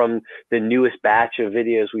video from the newest batch of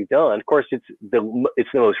videos we've done. Of course, it's the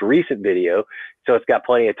most recent video, so it's got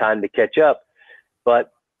plenty of time to catch up. But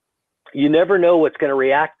you never know what's going to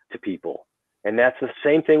react to people, and that's the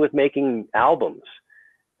same thing with making albums.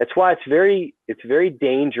 That's why it's very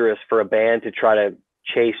dangerous for a band to try to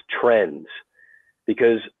chase trends,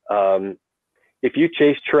 because if you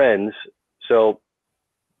chase trends, so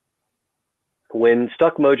when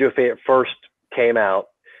Stuck Mojo first came out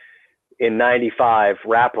in 95,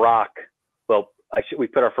 rap rock, we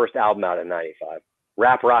put our first album out in 95.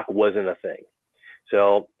 Rap rock wasn't a thing.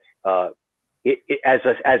 So as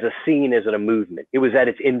a scene, as in a movement, it was at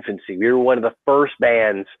its infancy. We were one of the first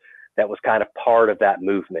bands that was kind of part of that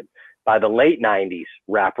movement. By the late 90s,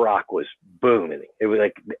 rap rock was booming. It was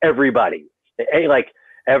like everybody, like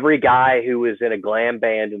every guy who was in a glam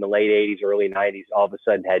band in the late 80s, early 90s, all of a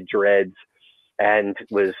sudden had dreads and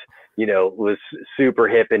was super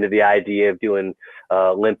hip into the idea of doing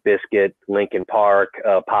Limp Bizkit, Linkin Park,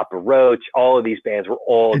 Papa Roach. All of these bands were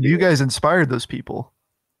all And doing you guys inspired those people.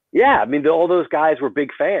 Yeah, I mean, all those guys were big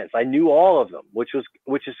fans. I knew all of them, which is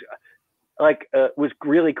was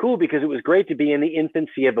really cool because it was great to be in the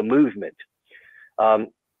infancy of a movement.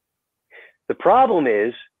 The problem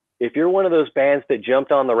is, if you're one of those bands that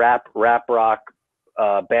jumped on the rap rock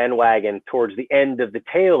bandwagon towards the end of the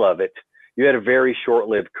tail of it, you had a very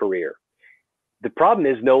short-lived career. The problem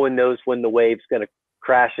is no one knows when the wave's going to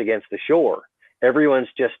crash against the shore. Everyone's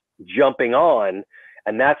just jumping on,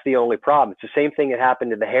 and that's the only problem. It's the same thing that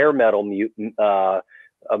happened to the hair metal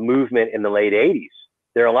movement in the late 80s.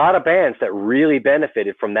 There are a lot of bands that really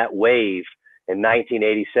benefited from that wave in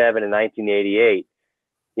 1987 and 1988.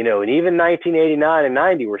 And even 1989 and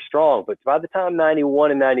 90 were strong, but by the time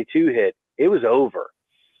 91 and 92 hit, it was over.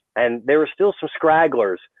 And there were still some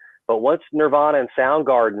scragglers, but once Nirvana and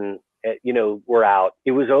Soundgarden, were out,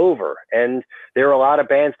 it was over. And there are a lot of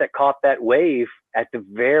bands that caught that wave at the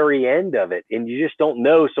very end of it, and you just don't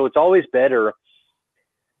know. So it's always better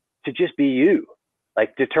to just be you.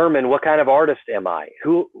 Like, determine what kind of artist am I?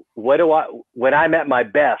 When I'm at my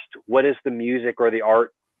best, what is the music or the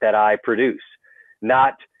art that I produce?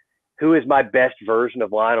 Not who is my best version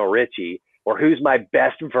of Lionel Richie or who's my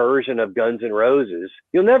best version of Guns N' Roses.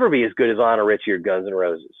 You'll never be as good as Lionel Richie or Guns N'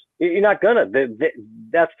 Roses. You're not gonna.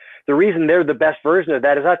 That's the reason they're the best version of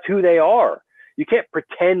that, is that's who they are. You can't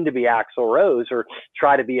pretend to be Axl Rose or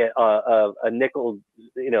try to be a nickel,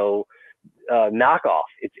 knockoff.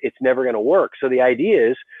 It's never going to work. So the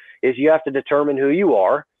idea is you have to determine who you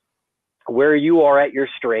are, where you are at your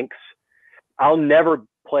strengths. I'll never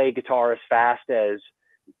play guitar as fast as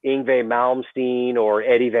Yngwie Malmsteen or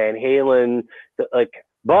Eddie Van Halen,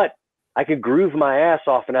 but I could groove my ass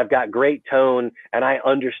off, and I've got great tone, and I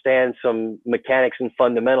understand some mechanics and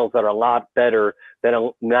fundamentals that are a lot better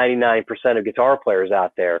than 99% of guitar players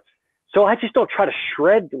out there. So I just don't try to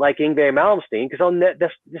shred like Yngwie Malmsteen, because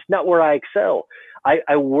that's just not where I excel.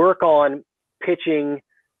 I work on pitching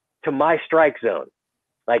to my strike zone.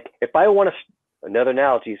 Like, if I want to, another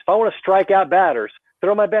analogy, if I want to strike out batters,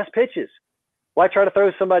 throw my best pitches. Why try to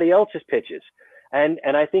throw somebody else's pitches? And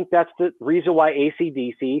I think that's the reason why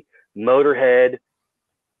AC/DC, Motorhead,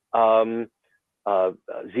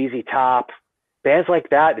 ZZ Top, bands like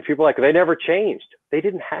that, if people are like, they never changed. They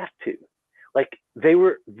didn't have to. Like, they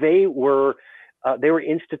were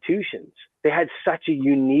institutions. They had such a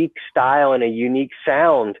unique style and a unique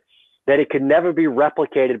sound that it could never be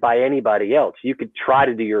replicated by anybody else. You could try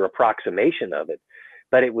to do your approximation of it,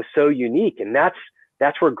 but it was so unique. And that's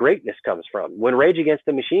where greatness comes from. When Rage Against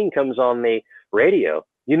the Machine comes on the radio,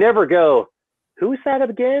 you never go, who is that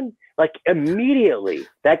again? Like, immediately,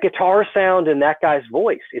 that guitar sound and that guy's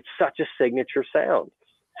voice, it's such a signature sound.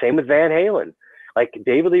 Same with Van Halen. Like,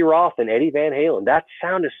 David Lee Roth and Eddie Van Halen, that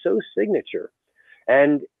sound is so signature.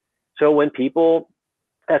 And so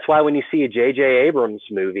that's why when you see a J.J. Abrams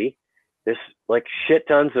movie, there's like shit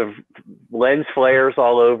tons of lens flares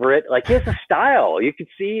all over it. Like, he has a style. You can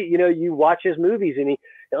see, you watch his movies, and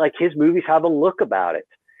his movies have a look about it.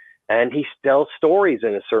 And he tells stories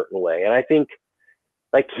in a certain way. And I think,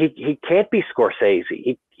 like, he can't be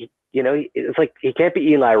Scorsese. It's like he can't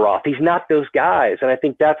be Eli Roth. He's not those guys. And I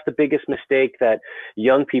think that's the biggest mistake that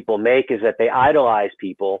young people make, is that they idolize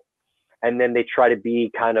people and then they try to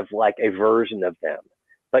be kind of like a version of them.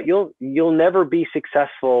 But you'll never be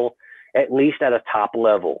successful, at least at a top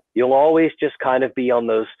level. You'll always just kind of be on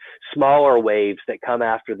those smaller waves that come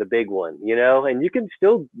after the big one, and you can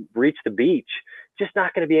still reach the beach. It's just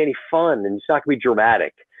not going to be any fun, and it's not going to be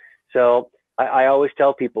dramatic. So I always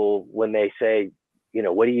tell people when they say,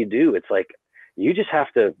 what do you do? It's like, you just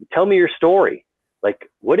have to tell me your story. Like,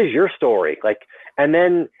 what is your story? Like, and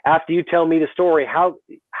then after you tell me the story, how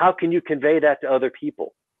can you convey that to other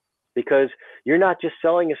people? Because you're not just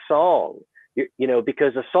selling a song,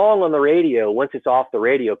 because a song on the radio, once it's off the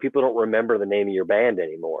radio, people don't remember the name of your band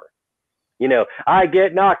anymore. I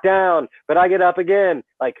get knocked down, but I get up again.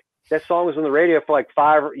 Like, that song was on the radio for like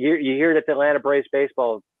 5 years. You hear it at the Atlanta Braves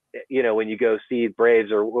baseball, when you go see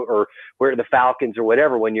Braves or where the Falcons or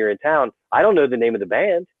whatever, when you're in town. I don't know the name of the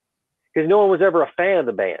band because no one was ever a fan of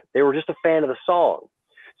the band. They were just a fan of the song.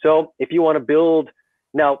 So if you want to build,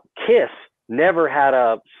 now Kiss never had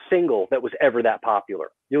a single that was ever that popular.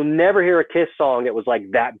 You'll never hear a Kiss song that was like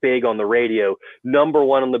that big on the radio,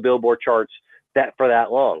 #1 on the Billboard charts for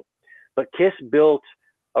that long. But Kiss built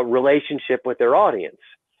a relationship with their audience,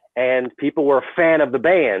 and people were a fan of the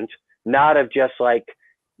band, not of just like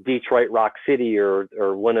Detroit Rock City or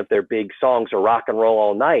one of their big songs or Rock and Roll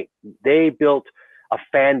All Night. They built a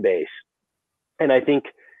fan base. And I think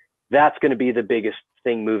that's going to be the biggest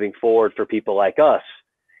thing moving forward for people like us,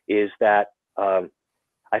 is that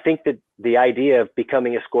I think that the idea of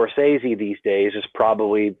becoming a Scorsese these days is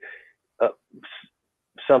probably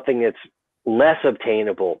something that's less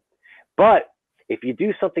obtainable. But if you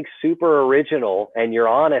do something super original and you're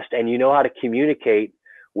honest and you know how to communicate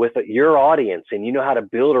with your audience and you know how to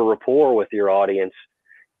build a rapport with your audience,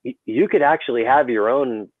 you could actually have your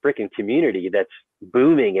own freaking community that's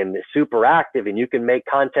booming and super active, and you can make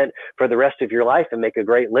content for the rest of your life and make a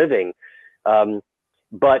great living.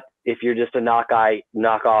 But if you're just a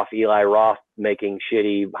knockoff Eli Roth making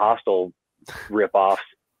shitty Hostel ripoffs,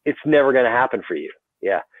 it's never going to happen for you.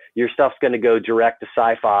 Yeah. Your stuff's going to go direct to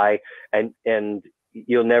sci-fi, and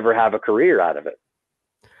you'll never have a career out of it.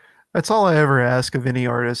 That's all I ever ask of any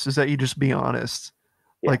artist, is that you just be honest.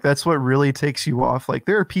 Yeah. Like, that's what really takes you off. Like,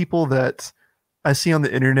 there are people that I see on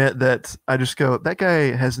the internet that I just go, that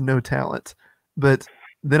guy has no talent. But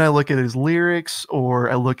then I look at his lyrics or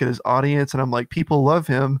I look at his audience and I'm like, people love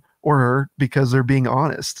him or her because they're being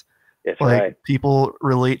honest. That's like right. People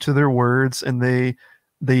relate to their words and they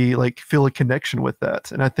like feel a connection with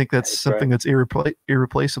that. And I think that's something right. that's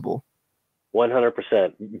irreplaceable.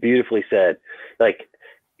 100%. Beautifully said. Like,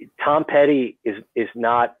 Tom Petty is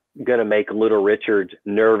not going to make Little Richard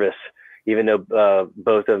nervous, even though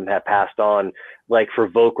both of them have passed on, like, for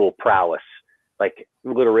vocal prowess. Like,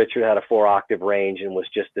 Little Richard had a 4-octave range and was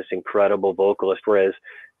just this incredible vocalist, whereas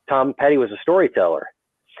Tom Petty was a storyteller,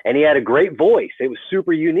 and he had a great voice. It was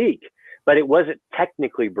super unique, but it wasn't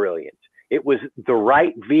technically brilliant. It was the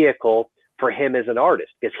right vehicle for him as an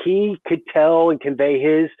artist, because he could tell and convey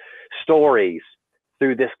his stories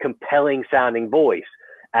through this compelling sounding voice,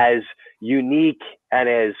 as unique and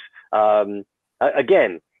as,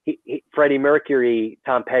 again, Freddie Mercury,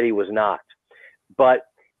 Tom Petty was not. But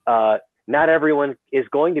not everyone is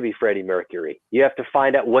going to be Freddie Mercury. You have to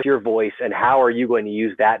find out what's your voice and how are you going to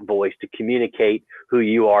use that voice to communicate who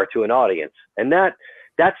you are to an audience. And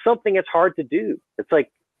that's something that's hard to do. It's like,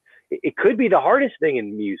 it could be the hardest thing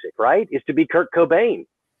in music, right? Is to be Kurt Cobain.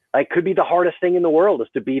 Like, could be the hardest thing in the world, is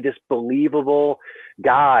to be this believable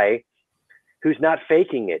guy who's not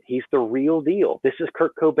faking it. He's the real deal. This is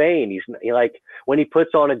Kurt Cobain. He's like, when he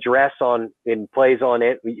puts on a dress on and plays on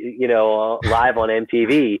it, live on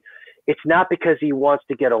MTV, it's not because he wants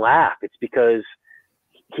to get a laugh. It's because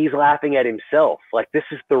he's laughing at himself. Like, this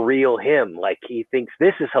is the real him. Like, he thinks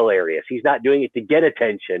this is hilarious. He's not doing it to get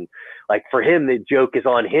attention. Like, for him, the joke is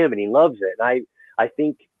on him and he loves it. And I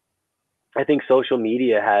think social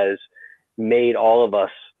media has made all of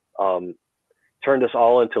us, turned us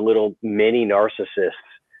all into little mini narcissists.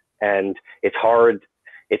 And it's hard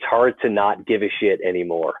to not give a shit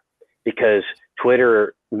anymore, because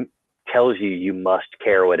Twitter tells you must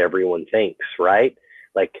care what everyone thinks, right?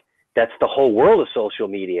 Like, that's the whole world of social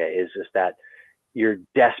media, is just that you're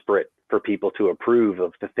desperate for people to approve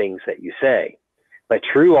of the things that you say. But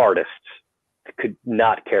true artists could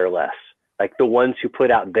not care less. Like, the ones who put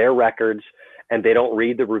out their records and they don't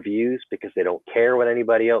read the reviews because they don't care what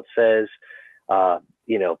anybody else says.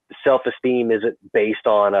 Self-esteem isn't based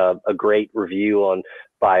on a great review on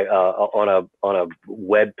a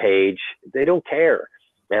web page. They don't care.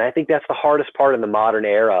 And I think that's the hardest part in the modern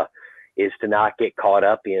era, is to not get caught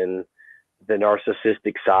up in the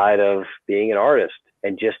narcissistic side of being an artist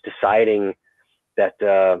and just deciding that,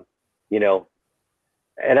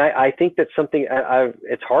 and I think that's something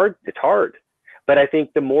it's hard, but I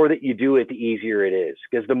think the more that you do it, the easier it is,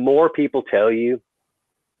 because the more people tell you,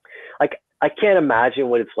 like, I can't imagine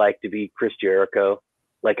what it's like to be Chris Jericho.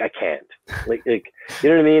 Like, I can't, like, you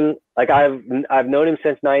know what I mean? Like, I've known him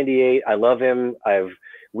since '98. I love him.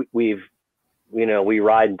 We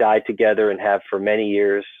ride and die together and have for many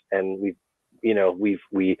years. And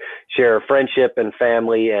we share a friendship and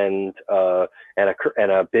family and a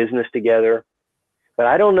business together. But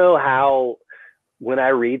I don't know how, when I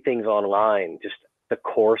read things online, just the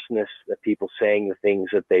coarseness that people saying the things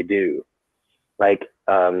that they do, like,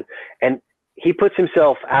 and he puts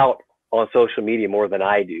himself out on social media more than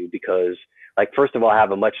I do, because, like, first of all, I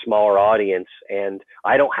have a much smaller audience and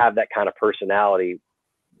I don't have that kind of personality.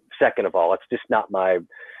 Second of all, it's just not my,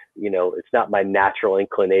 it's not my natural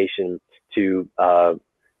inclination to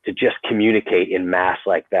just communicate in mass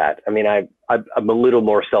like that. I mean, I'm a little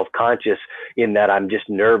more self-conscious in that I'm just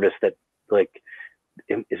nervous that, like,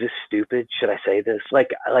 is this stupid? Should I say this? Like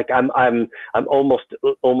I'm almost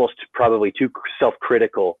probably too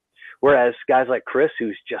self-critical. Whereas guys like Chris,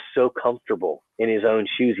 who's just so comfortable in his own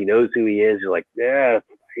shoes, he knows who he is. You're like, yeah,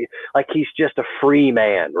 like, he's just a free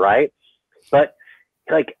man, right? But,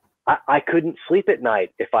 like, I couldn't sleep at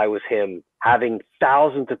night if I was him, having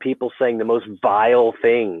thousands of people saying the most vile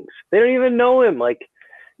things. They don't even know him. Like,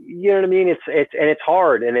 you know what I mean? It's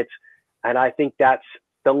hard. And I think that's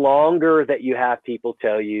the longer that you have people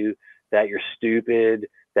tell you that you're stupid,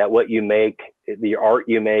 that what you make, the art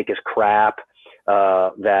you make is crap,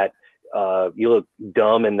 that you look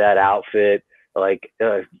dumb in that outfit. Like,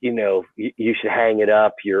 you know, you should hang it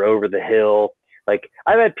up. You're over the hill. Like,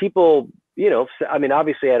 I've had people, you know, I mean,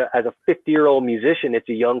 obviously as a 50-year-old musician, it's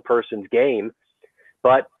a young person's game,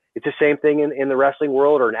 but it's the same thing in the wrestling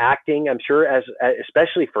world or in acting. I'm sure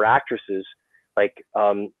especially for actresses, like,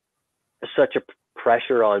 such a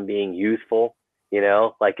pressure on being youthful, you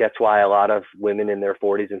know, like that's why a lot of women in their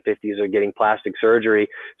 40s and 50s are getting plastic surgery.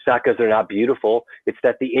 It's not because they're not beautiful. It's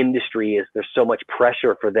that the industry there's so much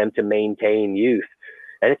pressure for them to maintain youth.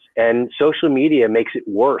 And social media makes it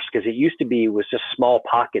worse, because it used to be was just small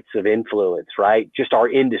pockets of influence, right? Just our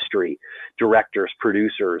industry, directors,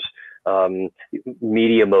 producers,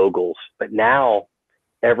 media moguls. But now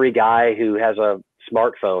every guy who has a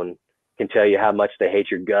smartphone can tell you how much they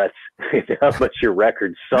hate your guts, how much your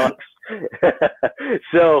record sucks.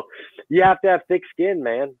 So you have to have thick skin,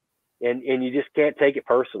 man. And you just can't take it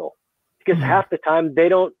personal, because half the time they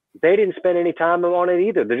didn't spend any time on it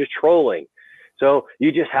either. They're just trolling. So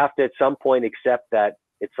you just have to at some point accept that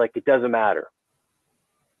it's like, it doesn't matter.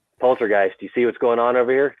 Poltergeist, do you see what's going on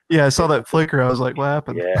over here? Yeah, I saw that flicker. I was like, what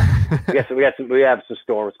happened? Yeah. we have some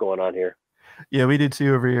storms going on here. Yeah, we did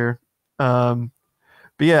too over here.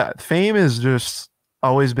 But yeah, fame has just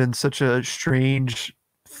always been such a strange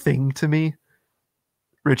thing to me.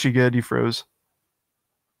 Richie, good, you froze.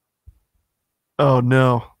 Oh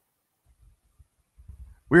no.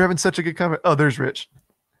 We were having such a good comment. Oh, there's Rich.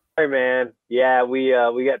 Hey man, yeah, we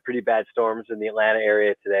got pretty bad storms in the Atlanta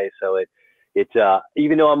area today, so it's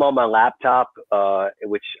even though I'm on my laptop,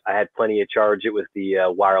 which I had plenty of charge, it was the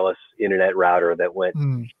wireless internet router that went.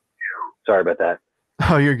 Sorry about that.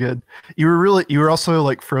 Oh, you're good. You were also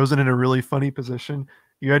like frozen in a really funny position.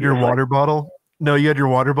 You had your water bottle. No, you had your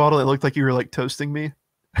water bottle. It looked like you were like toasting me.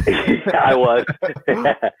 I was.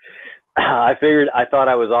 I thought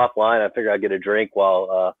I was offline. I figured I'd get a drink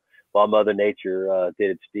while Mother Nature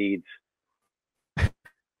did its deeds.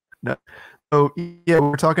 No. So yeah,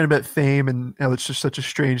 we're talking about fame, and how it's just such a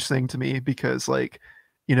strange thing to me, because like,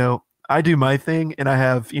 you know, I do my thing, and I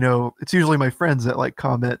have, you know, it's usually my friends that like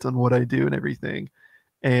comment on what I do and everything.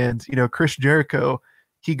 And, you know, Chris Jericho,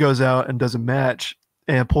 he goes out and does a match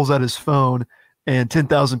and pulls out his phone, and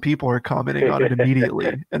 10,000 people are commenting on it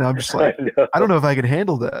immediately. And I'm just like, I don't know if I could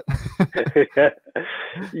handle that.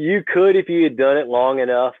 You could if you had done it long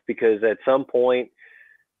enough, because at some point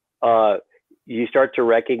you start to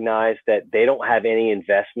recognize that they don't have any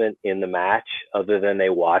investment in the match other than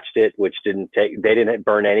they watched it, which they didn't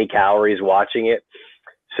burn any calories watching it.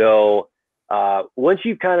 So once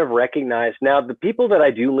you kind of recognize, now the people that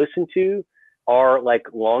I do listen to are like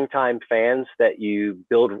longtime fans that you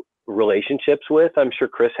build relationships with. I'm sure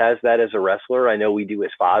Chris has that as a wrestler. I know we do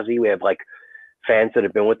as Fozzy. We have like fans that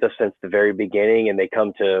have been with us since the very beginning, and they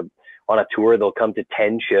come to, on a tour, they'll come to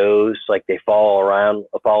 10 shows. Like they follow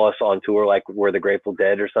us on tour like we're the Grateful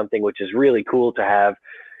Dead or something, which is really cool to have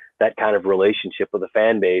that kind of relationship with a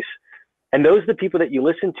fan base. And those are the people that you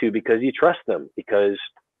listen to because you trust them, because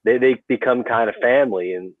they become kind of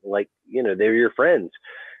family, and like, you know, they're your friends.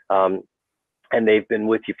 And they've been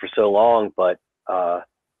with you for so long. But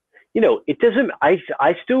you know, it doesn't,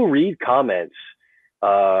 I still read comments.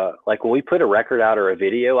 Like when we put a record out or a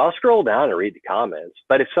video, I'll scroll down and read the comments.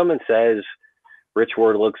 But if someone says Rich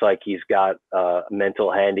Ward looks like he's got a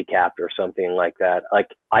mental handicap or something like that, like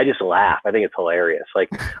I just laugh. I think it's hilarious. Like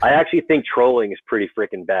I actually think trolling is pretty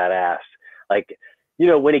freaking badass. Like, you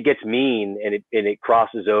know, when it gets mean and it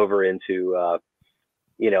crosses over into,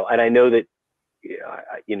 you know, and I know that,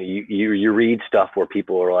 you know, you read stuff where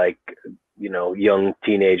people are like, you know, young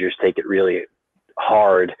teenagers take it really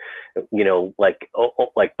hard, you know, like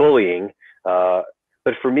bullying.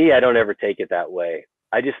 But for me, I don't ever take it that way.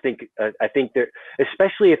 I just think, I think there,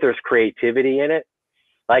 especially if there's creativity in it,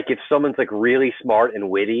 like if someone's like really smart and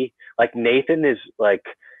witty, like Nathan's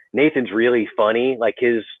really funny, like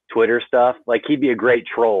his Twitter stuff, like he'd be a great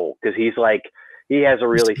troll, because he's like, he has a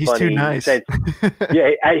really he's funny too nice. sense. Yeah,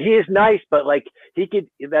 he is nice, but like he could,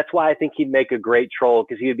 that's why I think he'd make a great troll,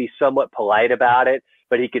 because he would be somewhat polite about it,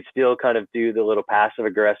 but he could still kind of do the little passive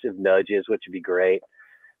aggressive nudges, which would be great.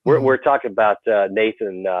 We're talking about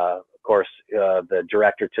Nathan, of course, the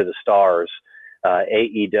director to the Stars,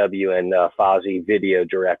 AEW, and Fozzy video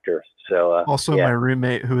director. So also my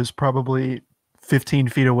roommate, who is probably 15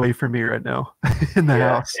 feet away from me right now in the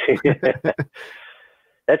house.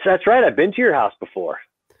 That's right. I've been to your house before.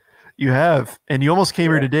 You have, and you almost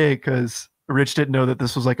came here Yeah. today because Rich didn't know that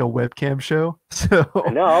this was like a webcam show. So,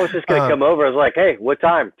 No, I was just gonna uh, come over. I was like, hey, what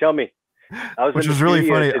time? Tell me. I was in which the was really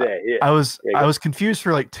studio funny. today. Yeah. I was Yeah. I was confused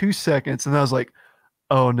for like 2 seconds, and I was like,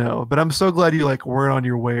 "Oh no!" But I'm so glad you like weren't on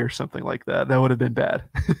your way or something like that. That would have been bad.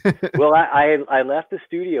 Well, I left the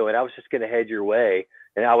studio and I was just gonna head your way,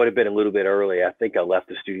 and I would have been a little bit early. I think I left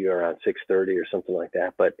the studio around 6:30 or something like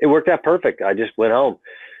that. But it worked out perfect. I just went home,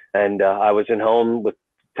 and I was in home with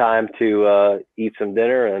time to eat some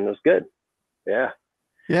dinner, and it was good. Yeah.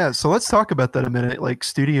 Yeah, so let's talk about that a minute, like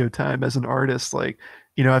studio time as an artist. Like,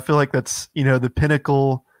 I feel like that's, the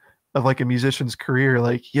pinnacle of like a musician's career.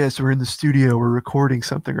 Like, yes, we're in the studio, we're recording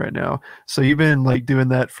something right now. So you've been like doing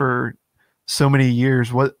that for so many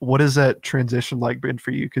years. What has that transition like been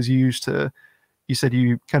for you? Because you said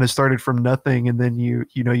you kind of started from nothing and then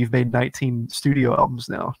you've made 19 studio albums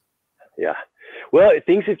now. Yeah. Well,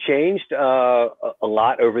 things have changed a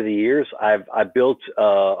lot over the years. I built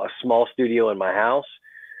a small studio in my house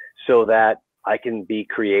so that I can be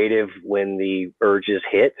creative when the urges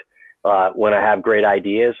hit. When I have great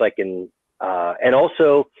ideas, I can, and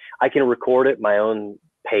also I can record at my own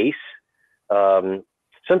pace.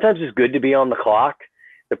 Sometimes it's good to be on the clock.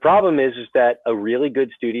 The problem is that a really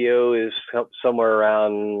good studio is somewhere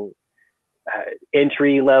around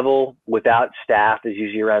entry level without staff is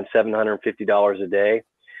usually around $750 a day.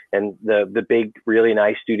 And the big, really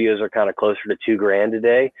nice studios are kind of closer to $2,000 a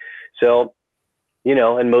day. So,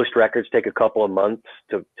 and most records take a couple of months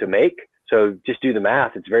to make. So just do the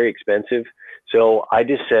math. It's very expensive. So I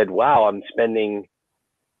just said, wow, I'm spending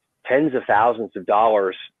tens of thousands of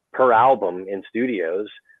dollars per album in studios.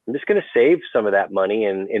 I'm just going to save some of that money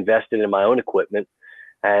and invest it in my own equipment.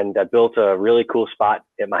 And I built a really cool spot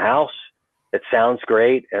at my house that sounds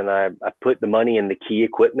great. And I put the money in the key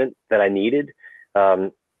equipment that I needed.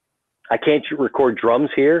 I can't record drums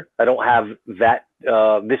here. I don't have that.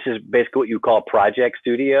 This is basically what you call a project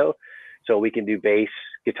studio. So we can do bass,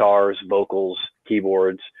 guitars, vocals,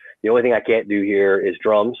 keyboards. The only thing I can't do here is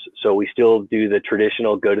drums. So we still do the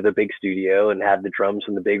traditional go to the big studio and have the drums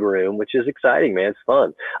in the big room, which is exciting, man. It's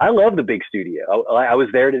fun. I love the big studio. I was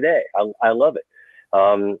there today. I love it.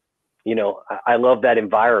 I love that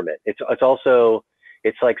environment. It's also,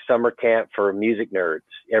 it's like summer camp for music nerds.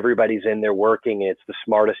 Everybody's in there working, and it's the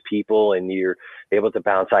smartest people, and you're able to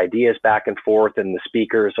bounce ideas back and forth. And the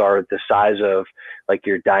speakers are the size of like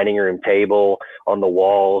your dining room table on the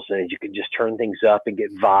walls, and you can just turn things up and get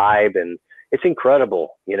vibe. And it's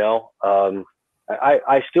incredible.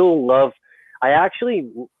 I still love, I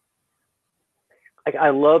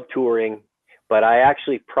love touring, but I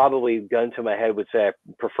actually probably gun to my head would say I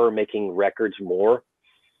prefer making records more.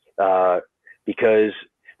 Because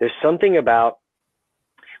there's something about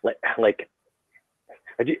like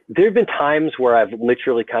there have been times where I've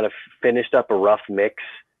literally kind of finished up a rough mix.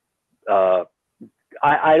 We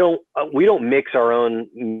don't mix our own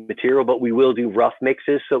material, but we will do rough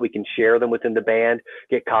mixes so we can share them within the band,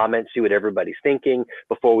 get comments, see what everybody's thinking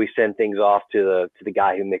before we send things off to the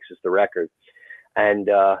guy who mixes the record. And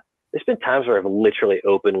there's been times where I've literally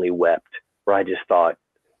openly wept, where I just thought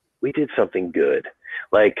we did something good.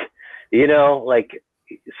 Like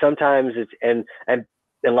sometimes it's, and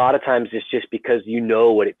a lot of times it's just because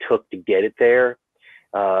what it took to get it there.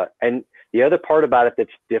 And the other part about it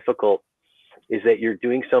that's difficult is that you're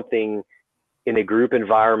doing something in a group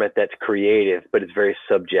environment that's creative, but it's very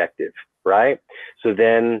subjective, right? So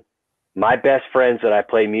then my best friends that I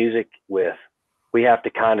play music with, we have to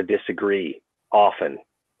kind of disagree often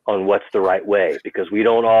on what's the right way, because we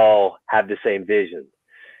don't all have the same vision.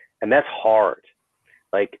 And that's hard.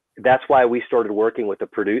 Like, that's why we started working with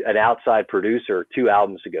an outside producer 2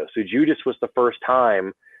 albums ago. So Judas was the first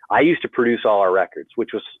time. I used to produce all our records,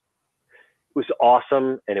 which was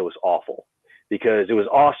awesome, and it was awful. Because it was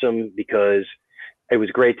awesome because it was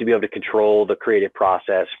great to be able to control the creative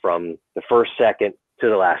process from the first second to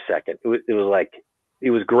the last second.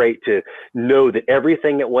 It was great to know that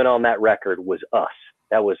everything that went on that record was us.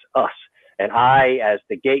 That was us. And I, as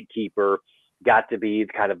the gatekeeper, got to be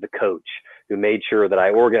kind of the coach who made sure that I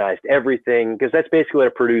organized everything, because that's basically what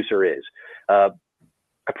a producer is.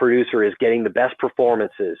 A producer is getting the best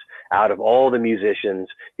performances out of all the musicians.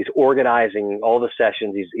 He's organizing all the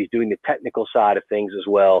sessions. He's doing the technical side of things as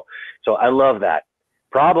well. So I love that.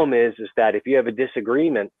 Problem is that if you have a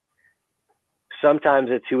disagreement, sometimes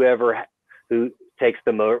it's who takes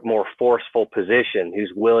the more forceful position,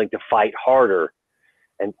 who's willing to fight harder.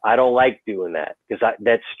 And I don't like doing that, because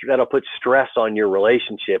that'll put stress on your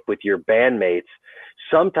relationship with your bandmates,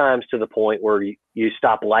 sometimes to the point where you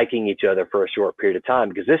stop liking each other for a short period of time,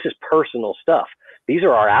 because this is personal stuff these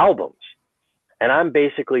are our albums. And I'm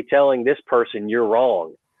basically telling this person, you're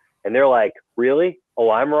wrong. And they're like, really? Oh,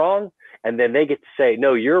 I'm wrong? And then they get to say,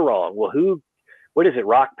 no, you're wrong. Well, what is it?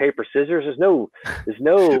 Rock, paper, scissors? There's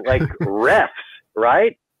no like refs,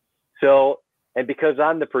 right? So, and because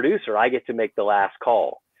I'm the producer, I get to make the last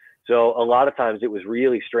call. So a lot of times it was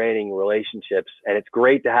really straining relationships, and it's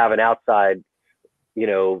great to have an outside,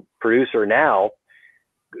 producer now.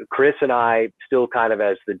 Chris and I still kind of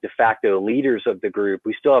as the de facto leaders of the group,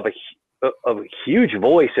 we still have a huge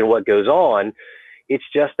voice in what goes on. It's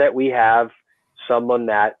just that we have someone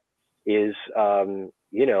that is,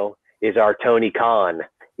 is our Tony Khan,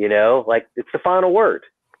 like it's the final word.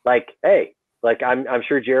 Like, hey, like I'm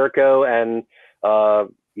sure Jericho and,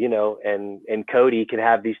 and Cody can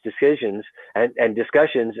have these decisions and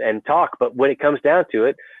discussions and talk. But when it comes down to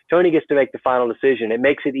it, Tony gets to make the final decision. It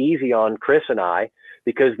makes it easy on Chris and I,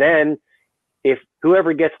 because then if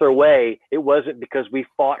whoever gets their way, it wasn't because we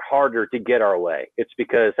fought harder to get our way. It's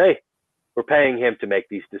because, hey, we're paying him to make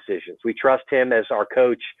these decisions. We trust him as our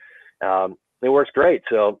coach. It works great.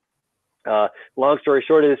 So long story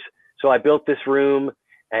short is, so I built this room,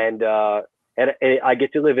 and I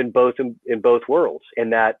get to live in both worlds, in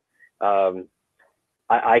that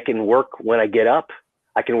I can work when I get up.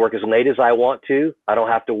 I can work as late as I want to. I don't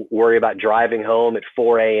have to worry about driving home at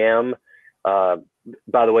 4 a.m.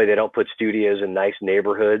 By the way, they don't put studios in nice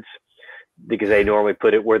neighborhoods because they normally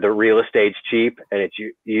put it where the real estate's cheap, and it's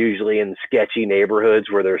usually in sketchy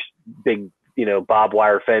neighborhoods where there's big, barbed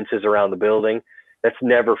wire fences around the building. That's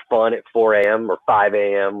never fun at 4 a.m. or 5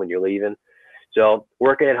 a.m. when you're leaving. So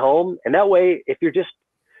working at home, and that way, if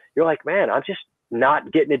you're like, man, I'm just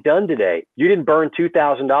not getting it done today. You didn't burn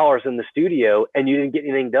 $2,000 in the studio and you didn't get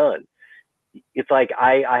anything done. It's like,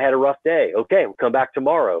 I had a rough day. Okay, we'll come back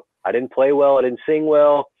tomorrow. I didn't play well. I didn't sing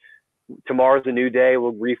well. Tomorrow's a new day.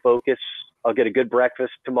 We'll refocus. I'll get a good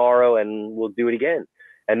breakfast tomorrow and we'll do it again.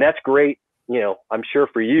 And that's great. I'm sure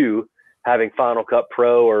for you, having Final Cut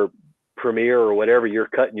Pro or Premiere or whatever you're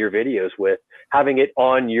cutting your videos with, having it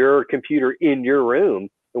on your computer in your room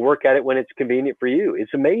and work at it when it's convenient for you.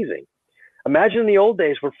 It's amazing. Imagine the old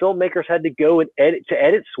days when filmmakers had to go and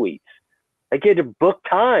edit suites. Like, you had to book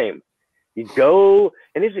time. You go,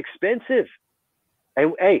 and it's expensive.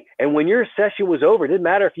 And hey, and when your session was over, it didn't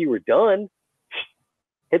matter if you were done.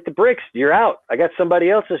 Hit the bricks, you're out. I got somebody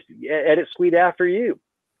else's edit suite after you.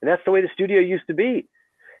 And that's the way the studio used to be.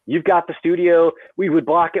 You've got the studio, we would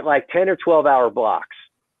block it like 10 or 12-hour blocks.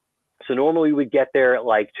 So normally we'd get there at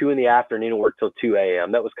like 2 in the afternoon and work till 2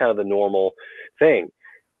 a.m. That was kind of the normal thing.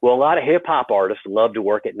 Well, a lot of hip hop artists love to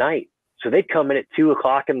work at night. So they'd come in at 2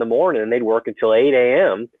 o'clock in the morning and they'd work until 8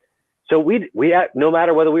 a.m. So we had, no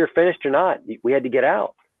matter whether we were finished or not, we had to get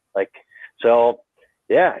out. So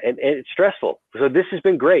yeah, and it's stressful. So this has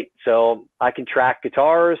been great. So I can track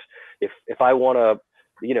guitars if I want to,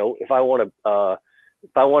 if I want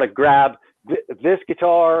to grab this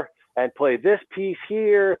guitar and play this piece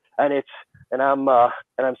here, and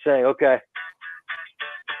I'm saying, okay,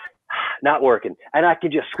 not working, and I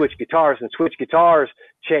can just switch guitars,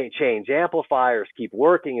 change amplifiers, keep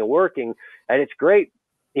working, and it's great,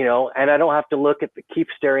 and I don't have to keep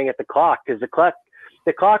staring at the clock, because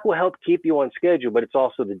the clock will help keep you on schedule, but it's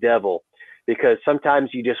also the devil, because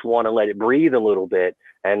sometimes you just want to let it breathe a little bit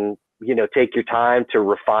and take your time to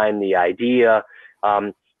refine the idea,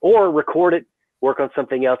 or record it, work on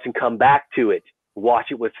something else, and come back to it, watch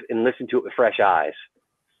it and listen to it with fresh eyes.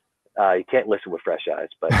 You can't listen with fresh eyes,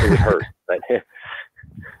 but it would hurt. But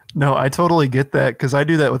no, I totally get that, because I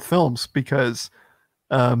do that with films, because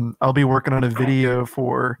I'll be working on a video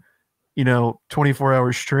for 24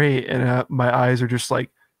 hours straight, and my eyes are just like,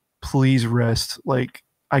 please rest, like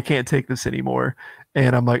I can't take this anymore.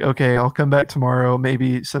 And I'm like, okay, I'll come back tomorrow,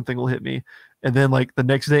 maybe something will hit me. And then like the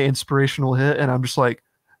next day inspiration will hit, and I'm just like,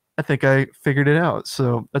 I think I figured it out.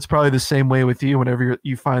 So that's probably the same way with you whenever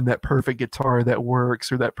you find that perfect guitar that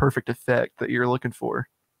works, or that perfect effect that you're looking for.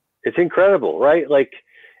 It's incredible, right? Like,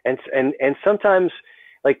 and sometimes,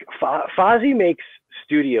 like, Fozzy makes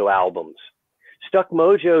studio albums. Stuck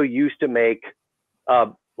Mojo used to make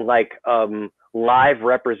live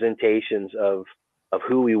representations of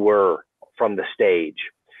who we were from the stage.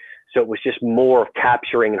 So it was just more of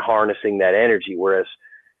capturing and harnessing that energy, whereas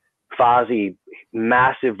Fozzy,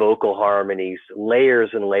 massive vocal harmonies, layers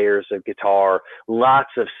and layers of guitar,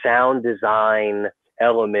 lots of sound design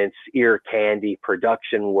elements, ear candy,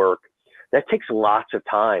 production work. That takes lots of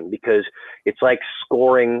time, because it's like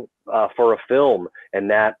scoring for a film, and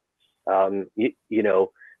that,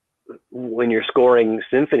 when you're scoring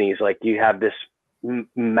symphonies, like, you have this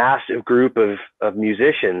massive group of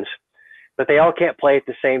musicians, but they all can't play at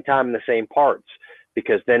the same time in the same parts.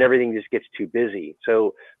 because then everything just gets too busy.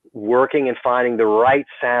 So working and finding the right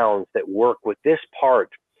sounds that work with this part,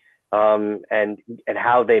 and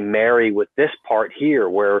how they marry with this part here,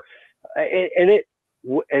 where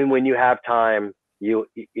and when you have time,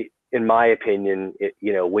 in my opinion,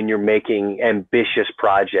 when you're making ambitious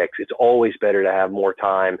projects, it's always better to have more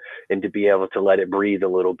time and to be able to let it breathe a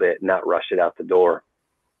little bit and not rush it out the door.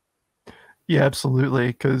 Yeah, absolutely.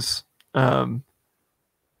 Because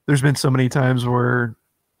there's been so many times where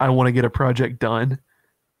I want to get a project done,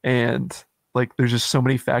 and like there's just so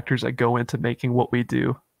many factors that go into making what we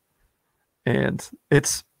do. And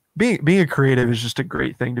it's being a creative is just a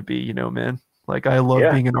great thing to be, man. Like I love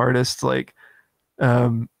Yeah. being an artist. Like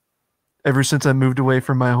um, ever since I moved away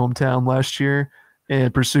from my hometown last year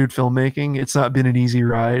and pursued filmmaking, it's not been an easy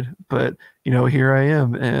ride, but here I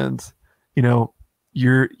am. And you know,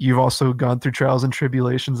 you've also gone through trials and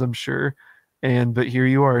tribulations, I'm sure. But here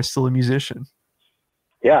you are, still a musician.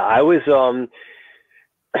 Yeah, I was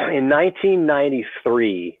in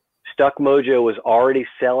 1993. Stuck Mojo was already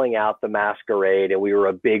selling out the Masquerade, and we were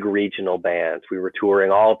a big regional band. We were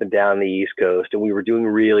touring all up and down the East Coast, and we were doing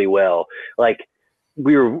really well. Like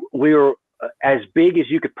we were as big as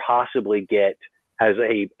you could possibly get as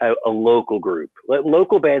a local group.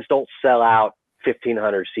 Local bands don't sell out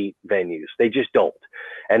 1,500 seat venues; they just don't.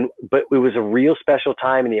 But it was a real special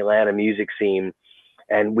time in the Atlanta music scene,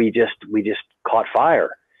 and we just caught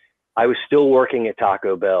fire. I was still working at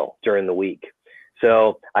Taco Bell during the week.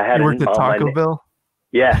 So I had You worked at Taco Bell?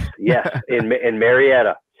 Yes, in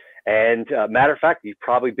Marietta. And matter of fact, you've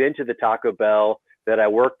probably been to the Taco Bell that I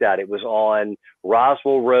worked at. It was on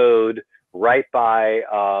Roswell Road, right by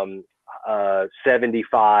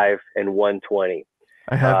 75 and 120.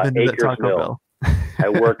 I have been to that Acres Taco Mill. Bell. I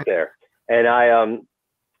worked there, and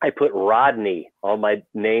I put Rodney on my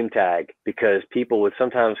name tag because people would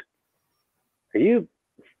sometimes, are you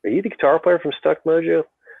the guitar player from Stuck Mojo?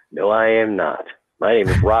 No, I am not. My name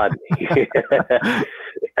is Rodney.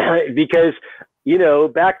 Because,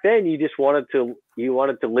 back then you just wanted to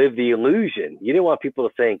live the illusion. You didn't want people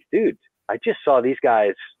to think, dude, I just saw these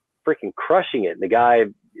guys freaking crushing it. And the guy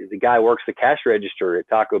works the cash register at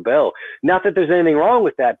Taco Bell. Not that there's anything wrong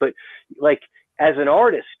with that, but like as an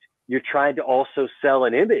artist, you're trying to also sell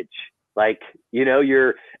an image. Like, and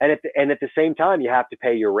at the same time, you have to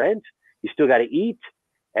pay your rent. You still got to eat.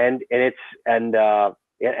 And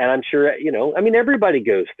I'm sure, everybody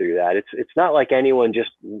goes through that. It's not like anyone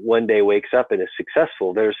just one day wakes up and is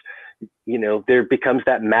successful. There becomes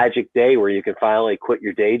that magic day where you can finally quit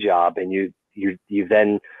your day job and you've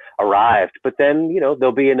then arrived. But then,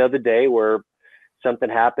 there'll be another day where something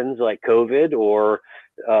happens like COVID, or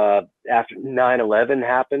after 9/11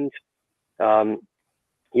 happened.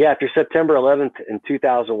 After September 11th in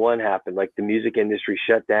 2001 happened, like the music industry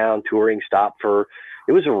shut down, touring stopped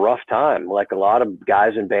it was a rough time. Like a lot of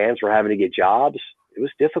guys and bands were having to get jobs. It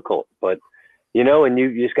was difficult, but, and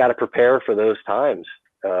you just got to prepare for those times.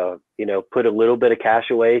 Put a little bit of cash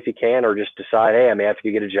away if you can, or just decide, hey, I may have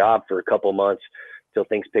to get a job for a couple of months till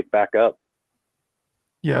things pick back up.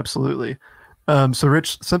 Yeah, absolutely. So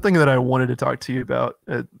Rich, something that I wanted to talk to you about,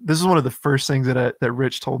 this is one of the first things that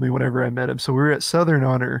Rich told me whenever I met him. So we were at Southern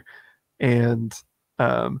Honor, and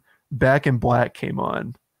Back in Black came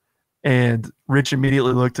on, and Rich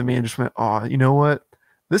immediately looked at me and just went, "Oh, you know what?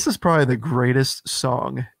 This is probably the greatest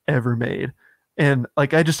song ever made." And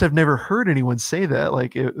like, I just have never heard anyone say that.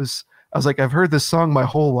 Like I was like, I've heard this song my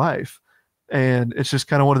whole life. And it's just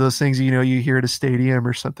kind of one of those things, you hear at a stadium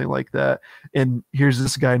or something like that. And here's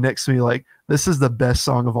this guy next to me, like, this is the best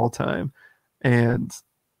song of all time. And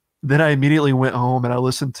then I immediately went home and I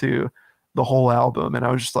listened to the whole album. And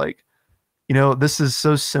I was just like, this is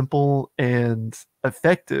so simple and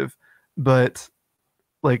effective. But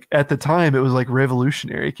like at the time, it was like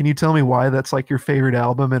revolutionary. Can you tell me why that's like your favorite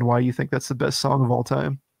album and why you think that's the best song of all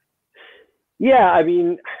time? Yeah, I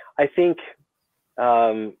think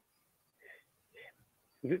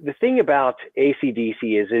the thing about AC/DC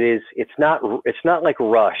is it's not like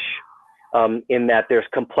Rush, in that there's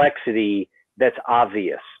complexity that's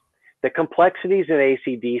obvious. The complexities in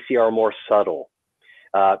AC/DC are more subtle.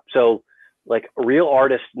 So like real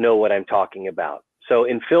artists know what I'm talking about. So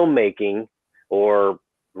in filmmaking or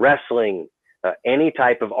wrestling, any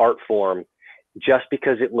type of art form, just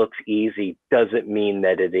because it looks easy doesn't mean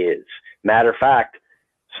that it is. Matter of fact,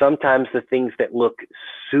 sometimes the things that look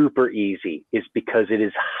super easy is because it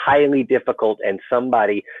is highly difficult, and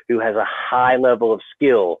somebody who has a high level of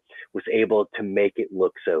skill was able to make it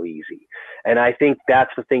look so easy. And I think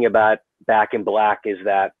that's the thing about Back in Black, is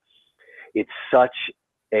that it's such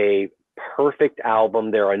a perfect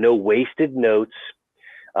album. There are no wasted notes.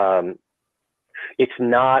 It's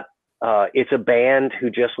not, it's a band who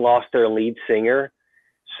just lost their lead singer.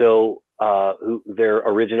 So who their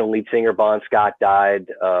original lead singer, Bon Scott, died.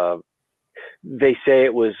 They say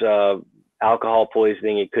it was alcohol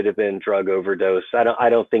poisoning. It could have been drug overdose. I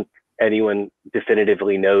don't think anyone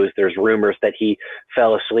definitively knows. There's rumors that he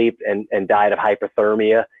fell asleep and died of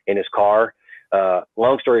hypothermia in his car.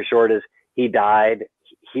 Long story short is he died.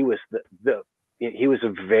 He was he was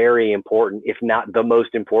a very important, if not the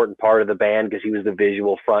most important part of the band, because he was the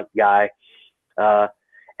visual front guy. And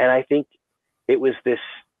I think it was this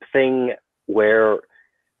thing where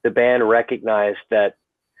the band recognized that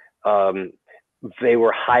they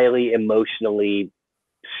were highly emotionally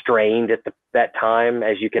strained at that time,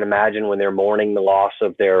 as you can imagine, when they're mourning the loss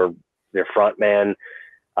of their front man.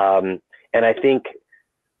 And I think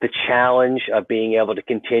the challenge of being able to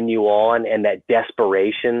continue on and that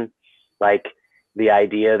desperation, like the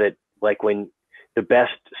idea that, like, when the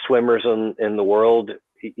best swimmers in the world,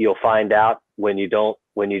 you'll find out when you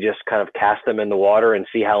just kind of cast them in the water and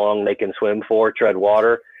see how long they can swim for, tread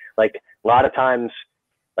water. Like a lot of times,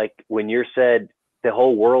 like when you're said, the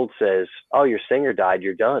whole world says, oh, your singer died,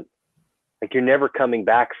 you're done. Like you're never coming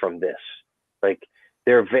back from this. Like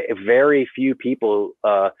there are very few people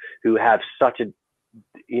who have such an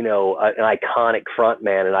iconic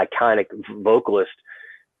frontman, an iconic vocalist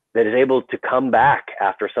that is able to come back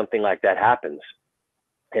after something like that happens.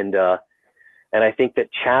 And I think the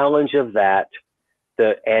challenge of that,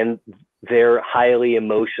 and their highly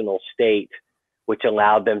emotional state, which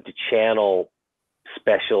allowed them to channel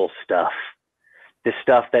special stuff, the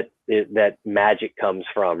stuff that magic comes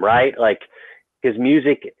from, right? Like, his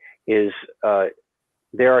music is,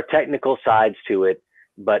 there are technical sides to it,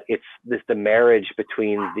 but it's the marriage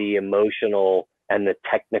between the emotional and the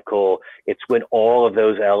technical. It's when all of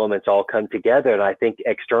those elements all come together. And I think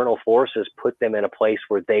external forces put them in a place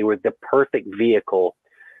where they were the perfect vehicle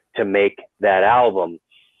to make that album.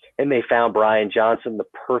 And they found Brian Johnson, the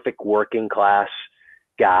perfect working class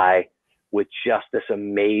guy with just this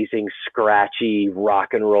amazing, scratchy rock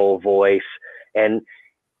and roll voice. And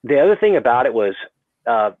the other thing about it was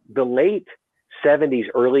the late 70s,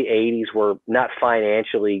 early 80s were not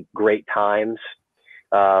financially great times,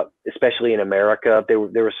 especially in America. There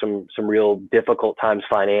were some real difficult times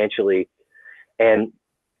financially. And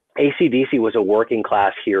AC/DC was a working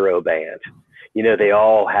class hero band. You know, they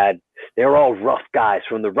were all rough guys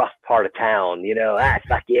from the rough part of town, that's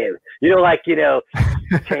like you,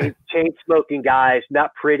 chain smoking guys,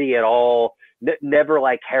 not pretty at all, never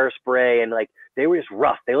like hairspray, and like they were just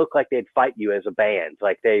rough. They looked like they'd fight you as a band.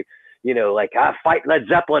 Like they, like I fight Led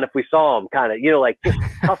Zeppelin if we saw them, kind of, like just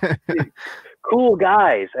tough, cool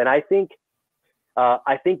guys. And I think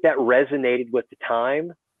that resonated with the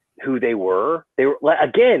time, who they were. They were,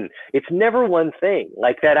 again, it's never one thing.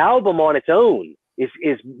 Like that album on its own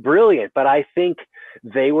is brilliant, but I think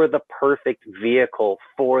they were the perfect vehicle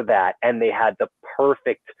for that. And they had the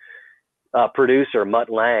perfect producer, Mutt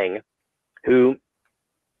Lange, who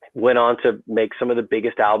went on to make some of the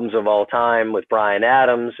biggest albums of all time with Bryan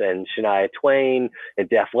Adams and Shania Twain and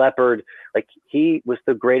Def Leppard. Like, he was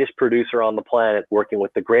the greatest producer on the planet, working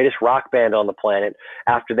with the greatest rock band on the planet,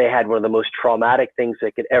 after they had one of the most traumatic things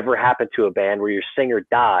that could ever happen to a band, where your singer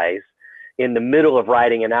dies in the middle of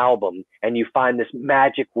writing an album, and you find this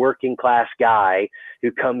magic working class guy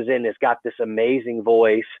who comes in, has got this amazing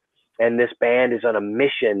voice, and this band is on a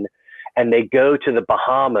mission, and they go to the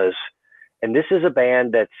Bahamas. And this is a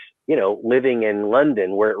band that's, living in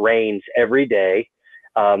London, where it rains every day.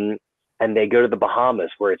 And they go to the Bahamas,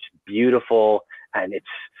 where it's beautiful, and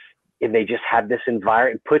they just have this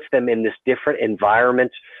environment. It puts them in this different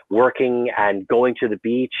environment, working and going to the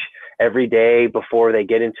beach every day before they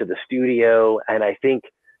get into the studio. And I think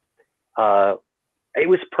it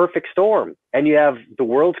was perfect storm. And you have the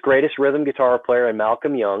world's greatest rhythm guitar player in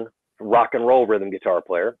Malcolm Young, rock and roll rhythm guitar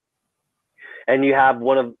player. And you have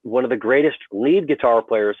one of the greatest lead guitar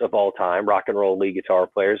players of all time, rock and roll lead guitar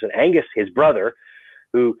players, and Angus, his brother,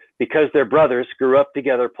 who, because they're brothers, grew up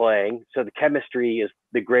together playing. So the chemistry is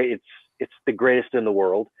it's the greatest in the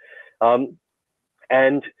world.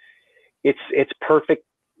 And it's perfect.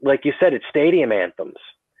 Like you said, it's stadium anthems.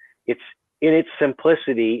 It's in its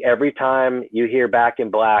simplicity. Every time you hear Back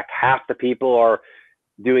in Black, half the people are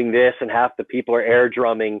doing this and half the people are air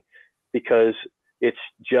drumming, because it's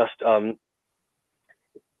just,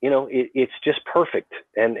 it's just perfect.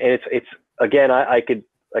 And it's again, I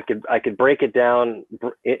could break it down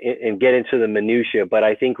and get into the minutia, but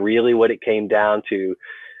I think really what it came down to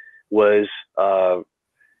was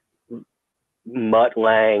Mutt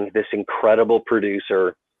Lange, this incredible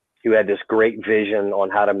producer who had this great vision on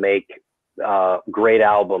how to make great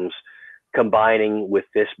albums, combining with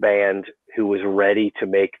this band who was ready to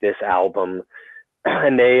make this album,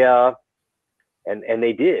 and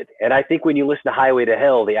they did. And I think when you listen to Highway to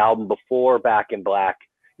Hell, the album before Back in Black,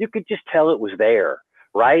 you could just tell it was there,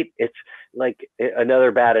 right? It's like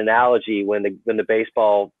another bad analogy when the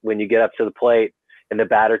baseball, when you get up to the plate and the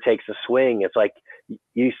batter takes a swing, it's like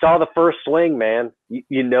you saw the first swing, man.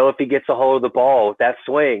 You know, if he gets a hold of the ball with that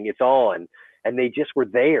swing, it's on. And they just were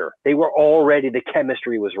there. They were already, the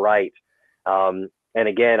chemistry was right. And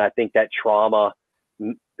again, I think that trauma,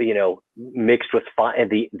 you know, mixed with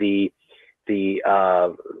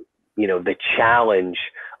the challenge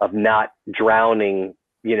of not drowning,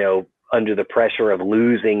 you know, under the pressure of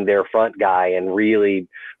losing their front guy and really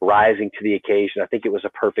rising to the occasion. I think it was a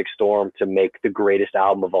perfect storm to make the greatest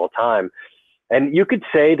album of all time. And you could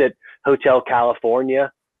say that Hotel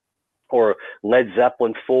California or Led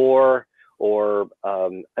Zeppelin 4 or, I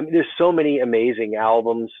mean, there's so many amazing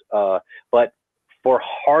albums, but for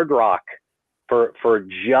hard rock, for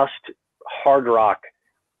just hard rock,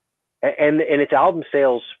 and its album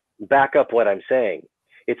sales back up what I'm saying.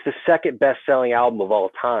 It's the second best selling album of all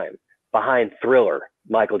time behind Thriller,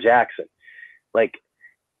 Michael Jackson. Like,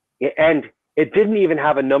 and it didn't even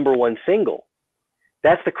have a #1 single.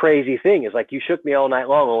 That's the crazy thing, is like You Shook Me All Night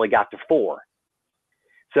Long only got to 4.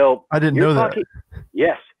 So I didn't know that.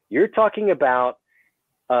 Yes, you're talking about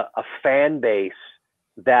a fan base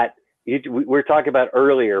that we were talking about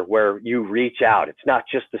earlier, where you reach out. It's not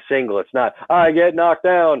just the single. It's not, I get knocked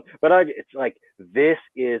down, but it's like, this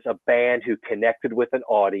is a band who connected with an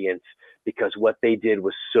audience because what they did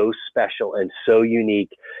was so special and so unique,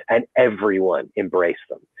 and everyone embraced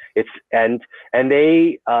them. And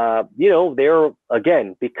they, you know, they're,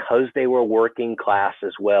 again, because they were working class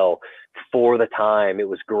as well for the time, it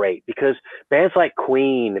was great, because bands like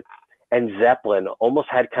Queen and Zeppelin almost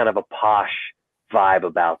had kind of a posh vibe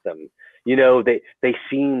about them. You know, they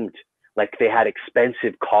seemed like they had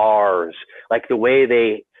expensive cars, like the way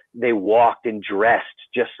they walked and dressed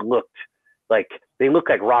just looked like, they looked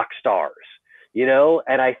like rock stars, you know?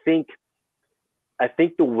 And I think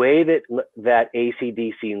the way that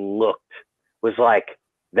AC/DC looked was like,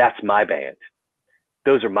 that's my band.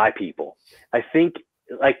 Those are my people. I think,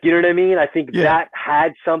 like, you know what I mean? I think that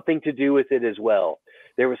had something to do with it as well.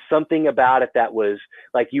 There was something about it that was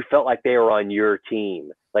like, you felt like they were on your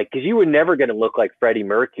team. Like, cause you were never going to look like Freddie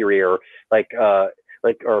Mercury or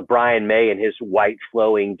or Brian May in his white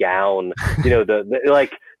flowing gown, you know,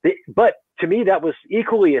 but to me, that was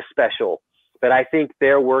equally as special. But I think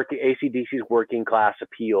their AC/DC's working class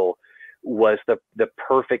appeal was the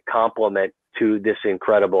perfect complement to this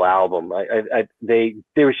incredible album.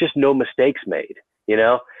 There was just no mistakes made, you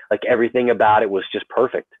know, like everything about it was just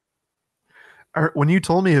perfect. When you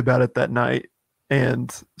told me about it that night, and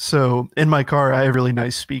so in my car, I have really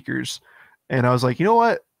nice speakers, and I was like, you know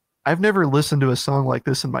what? I've never listened to a song like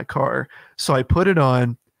this in my car. So I put it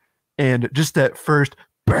on, and just that first,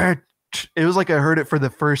 it was like I heard it for the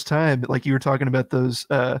first time. Like you were talking about those,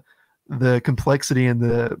 the complexity and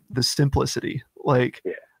the simplicity. Like,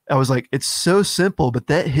 I was like, it's so simple, but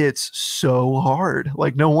that hits so hard.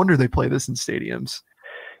 Like, no wonder they play this in stadiums.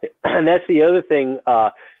 And that's the other thing.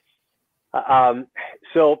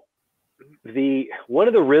 So one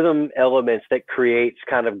of the rhythm elements that creates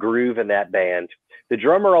kind of groove in that band, the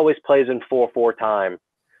drummer always plays in 4/4 time.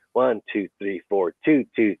 1, 2, 3, 4, 2,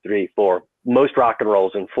 2, 3, 4. Most rock and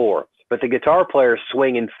rolls in 4, but the guitar players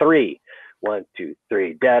swing in 3. 1, 2,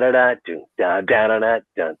 3, da da da, da da da da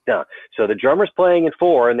da da. So the drummer's playing in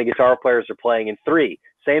 4, and the guitar players are playing in 3.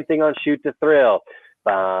 Same thing on Shoot to Thrill.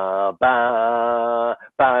 Ba ba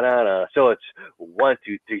ba da da. So it's 1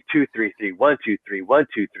 2 3 2 3 3 1 2 3 1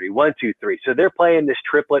 2 3 1 2 3. So they're playing this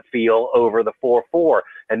triplet feel over the 4/4,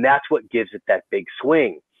 and that's what gives it that big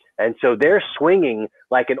swing. And so they're swinging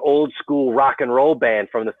like an old school rock and roll band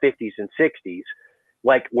from the 50s and 60s,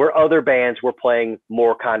 like where other bands were playing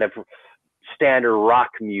more kind of standard rock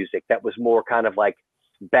music that was more kind of like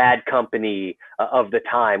Bad Company of the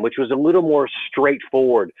time, which was a little more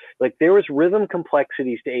straightforward. Like there was rhythm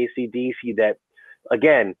complexities to AC/DC that,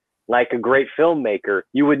 again, like a great filmmaker,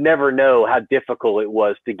 you would never know how difficult it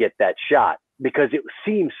was to get that shot, because it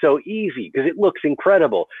seems so easy, because it looks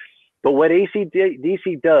incredible. But what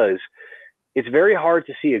AC/DC does, it's very hard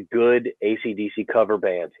to see a good AC/DC cover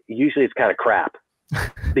band. Usually it's kind of crap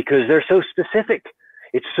because they're so specific.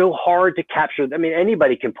 It's so hard to capture. I mean,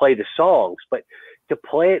 anybody can play the songs, but to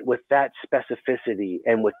play it with that specificity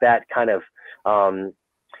and with that kind of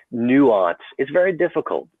nuance, it's very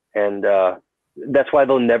difficult. And that's why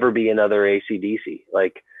there'll never be another AC/DC.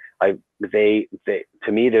 Like they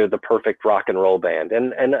to me, they're the perfect rock and roll band.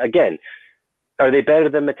 And again, Are they better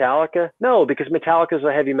than Metallica? No, because Metallica is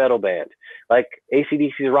a heavy metal band. Like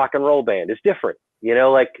AC/DC is a rock and roll band. It's different. You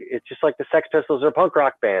know, like it's just like the Sex Pistols are a punk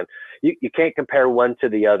rock band. You can't compare one to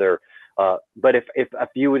the other. But if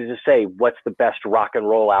you were to say what's the best rock and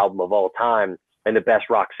roll album of all time and the best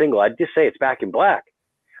rock single, I'd just say it's Back in Black.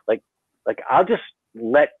 Like I'll just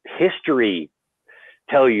let history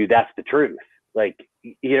tell you that's the truth. Like,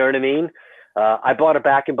 you know what I mean? I bought a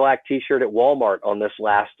Back in Black t-shirt at Walmart on this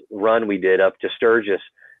last run we did up to Sturgis.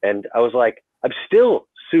 And I was like, I'm still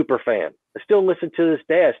super fan. I still listen to this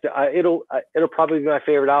day. It'll probably be my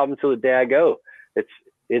favorite album till the day I go.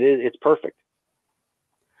 It's perfect.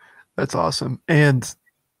 That's awesome. And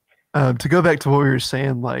to go back to what we were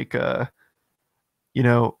saying, like, you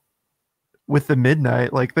know, with the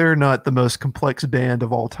Midnight, like they're not the most complex band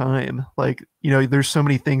of all time. Like, you know, there's so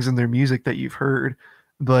many things in their music that you've heard,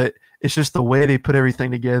 but it's just the way they put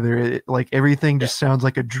everything together. Like everything just sounds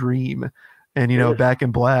like a dream. And, you know, Back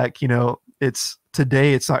in Black, you know,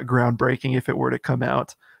 today it's not groundbreaking if it were to come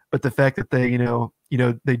out, but the fact that they, you know,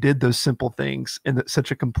 they did those simple things in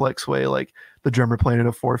such a complex way, like the drummer playing at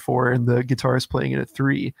a 4/4 and the guitarist playing it at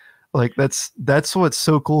 3. Like that's what's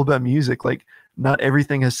so cool about music. Like not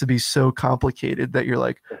everything has to be so complicated that you're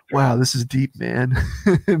like, wow, this is deep, man.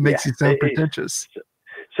 It makes you sound pretentious.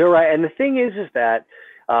 So right. And the thing is that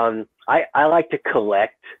I like to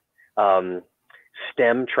collect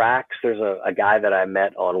stem tracks. There's a guy that I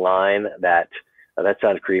met online that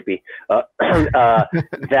sounds creepy. That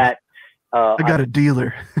I got a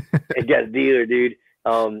dealer. I got a dealer, dude.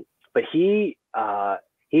 But he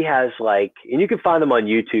has like, and you can find them on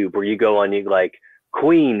YouTube where you go on, you like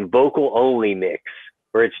Queen vocal only mix,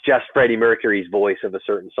 where it's just Freddie Mercury's voice of a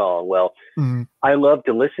certain song. Well, I love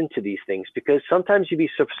to listen to these things because sometimes you'd be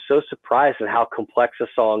so surprised at how complex a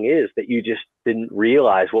song is that you just didn't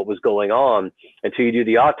realize what was going on until you do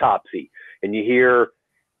the autopsy and you hear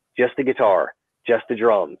just the guitar, just the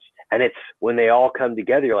drums. And it's when they all come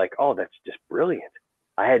together, you're like, oh, that's just brilliant.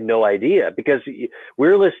 I had no idea, because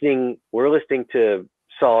we're listening to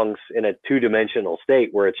songs in a two-dimensional state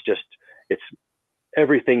where it's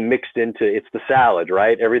everything mixed into, it's the salad,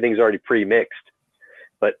 right? Everything's already pre-mixed.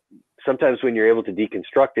 But sometimes when you're able to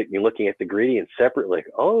deconstruct it and you're looking at the ingredients separately, like,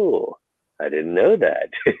 oh, I didn't know that.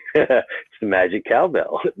 It's the magic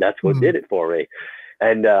cowbell. That's what did it for me.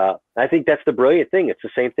 And I think that's the brilliant thing. It's the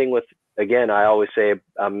same thing with, again, I always say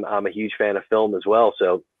I'm a huge fan of film as well.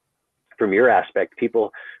 So from your aspect,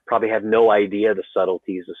 people probably have no idea the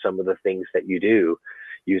subtleties of some of the things that you do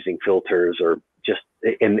using filters or just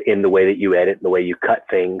in the way that you edit and the way you cut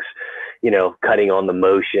things, you know, cutting on the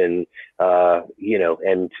motion, you know,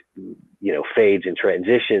 and, you know, fades and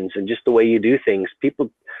transitions and just the way you do things. People,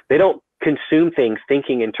 they don't consume things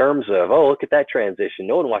thinking in terms of, oh, look at that transition.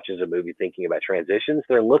 No one watches a movie thinking about transitions.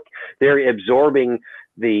 They're absorbing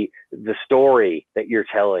the story that you're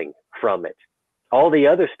telling from it. All the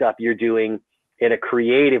other stuff you're doing in a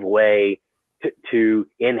creative way to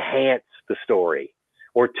enhance the story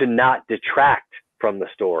or to not detract from the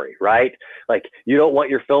story, right? Like you don't want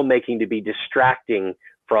your filmmaking to be distracting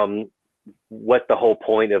from what the whole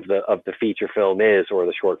point of the feature film is or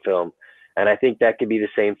the short film. And I think that could be the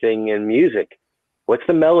same thing in music. What's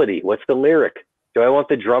the melody? What's the lyric? Do I want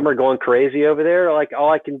the drummer going crazy over there? Or like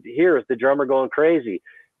all I can hear is the drummer going crazy.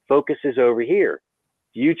 Focus is over here.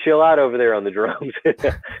 You chill out over there on the drums.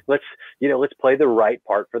 let's play the right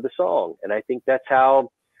part for the song. And I think that's how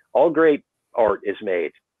all great art is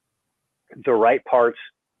made. The right parts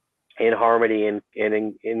in harmony and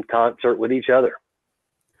in concert with each other.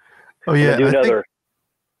 Oh yeah. Do another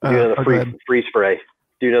freeze spray.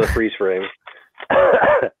 Do another freeze frame.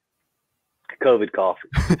 COVID cough.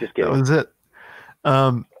 Just kidding. That was it.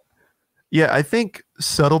 Yeah, I think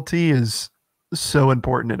subtlety is so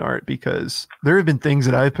important in art because there have been things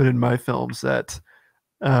that I've put in my films that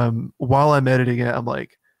while I'm editing it, I'm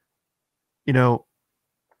like, you know,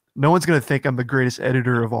 no one's going to think I'm the greatest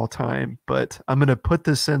editor of all time, but I'm going to put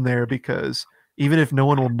this in there because even if no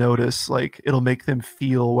one will notice, like it'll make them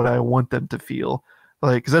feel what I want them to feel.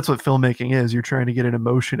 Like, because that's what filmmaking is. You're trying to get an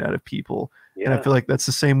emotion out of people. Yeah. And I feel like that's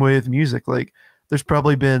the same way with music. Like there's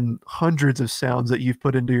probably been hundreds of sounds that you've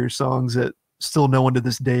put into your songs that still no one to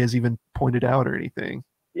this day has even pointed out or anything.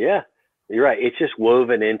 Yeah, you're right. It's just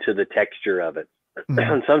woven into the texture of it.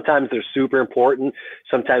 And sometimes they're super important.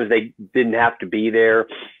 Sometimes they didn't have to be there.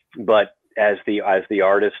 But as the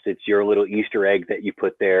artist, it's your little Easter egg that you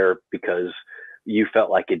put there because you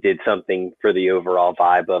felt like it did something for the overall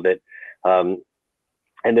vibe of it.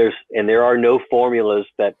 And there are no formulas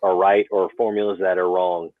that are right or formulas that are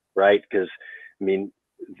wrong, right? Because I mean,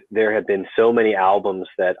 there have been so many albums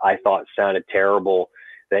that I thought sounded terrible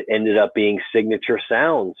that ended up being signature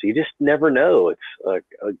sounds. You just never know. It's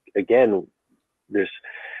again, there's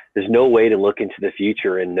no way to look into the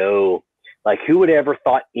future and know, like, who would ever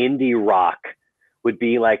thought indie rock would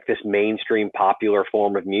be like this mainstream popular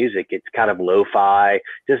form of music? It's kind of lo-fi,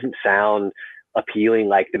 doesn't sound appealing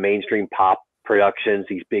like the mainstream pop productions,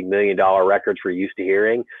 these big $1 million records we're used to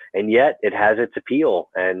hearing, and yet it has its appeal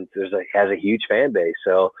and has a huge fan base.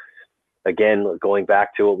 So again, going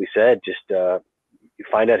back to what we said, just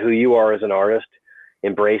find out who you are as an artist,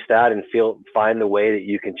 embrace that, and find the way that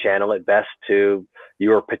you can channel it best to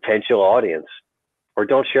your potential audience. Or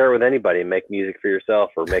don't share it with anybody and make music for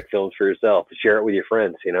yourself, or make films for yourself. Share it with your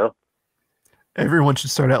friends, you know? Everyone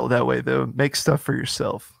should start out that way, though. Make stuff for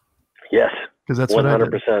yourself. Yes. Because that's 100%. what I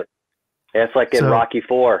did. Yeah, it's like in Rocky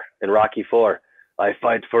IV. In Rocky IV, I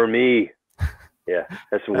fight for me. Yeah,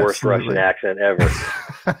 that's the worst Russian accent ever.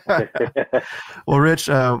 Well, Rich,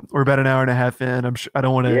 we're about an hour and a half in. I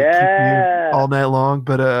don't want to keep you all night long,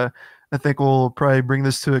 but I think we'll probably bring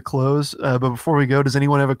this to a close. But before we go, does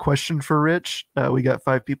anyone have a question for Rich? We got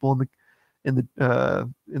 5 people in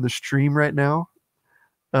the stream right now.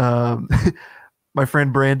 My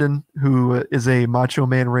friend Brandon, who is a Macho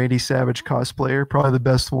Man Randy Savage cosplayer, probably the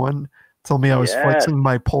best one, told me I was flexing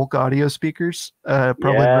my Polk audio speakers,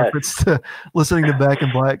 probably in reference to listening to Back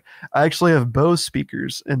in Black. I actually have Bose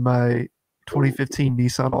speakers in my 2015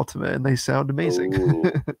 Nissan Altima, and they sound amazing.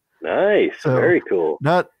 Nice. So, very cool.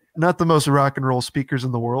 Not the most rock and roll speakers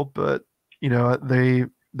in the world, but you know,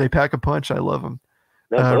 they pack a punch. I love them.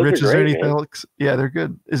 No, Rich, is there anything else? Yeah, they're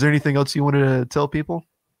good. Is there anything else you wanted to tell people?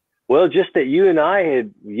 Well, just that you and I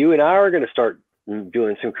are going to start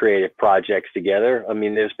doing some creative projects together. I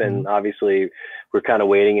mean, there's been obviously, we're kind of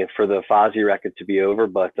waiting for the Fozzy record to be over,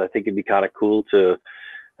 but I think it'd be kind of cool to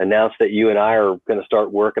announce that you and I are going to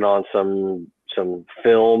start working on some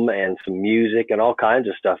film and some music and all kinds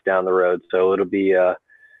of stuff down the road. So it'll be the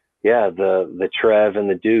Trev and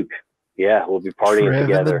the Duke. Yeah, we'll be partying Trev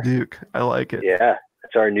together. And the Duke. I like it. Yeah,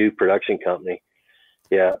 it's our new production company.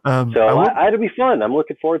 Yeah. So it'll be fun. I'm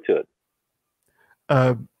looking forward to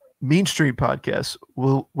it. Mean Street Podcast.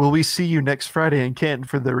 Will we see you next Friday in Canton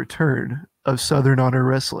for the return of Southern Honor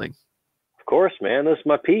Wrestling? Of course, man. Those are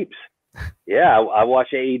my peeps. Yeah, I watch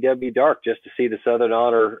AEW Dark just to see the Southern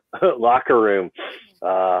Honor locker room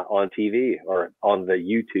on TV or on the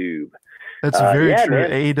YouTube. That's very true.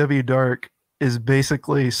 Man. AEW Dark is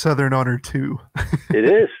basically Southern Honor 2. It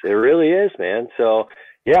is. It really is, man. So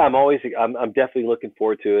yeah, I'm definitely looking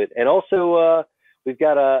forward to it. And also we've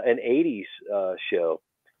got an 80s show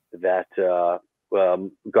that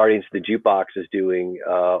Guardians of the Jukebox is doing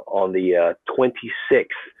on the 26th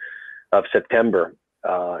of September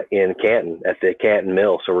in Canton at the Canton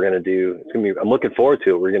Mill. So we're going to do, I'm looking forward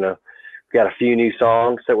to it. We got a few new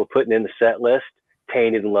songs that we're putting in the set list.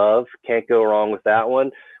 Tainted Love, can't go wrong with that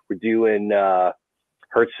one. We're doing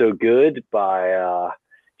Hurt So Good by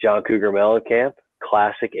John Cougar Mellencamp,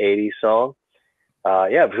 classic 80s song. So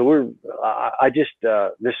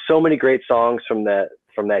there's so many great songs from that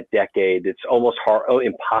decade. It's almost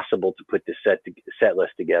impossible to put the set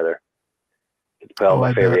list together. It's about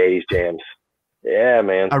my favorite 80s jams. Yeah,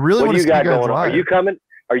 man. I really want to see you guys going on? Are you coming?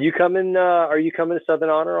 Are you coming to Southern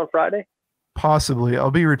Honor on Friday? Possibly.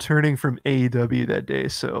 I'll be returning from AEW that day,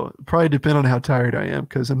 so probably depend on how tired I am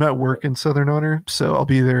because I'm not working Southern Honor, so I'll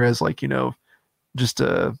be there as just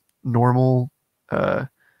a normal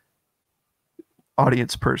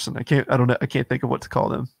audience person. I can't think of what to call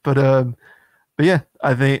them, but yeah,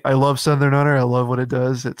 I love Southern Honor. I love what it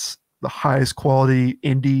does. It's the highest quality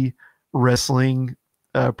indie wrestling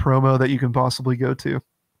promo that you can possibly go to.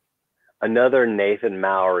 Another Nathan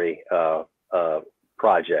Mowry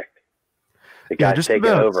project. The guy's taking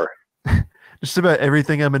over. Just about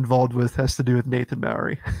everything I'm involved with has to do with Nathan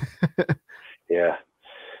Mowry. Yeah.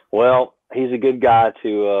 Well, he's a good guy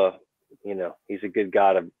he's a good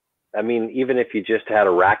guy to, I mean, even if you just had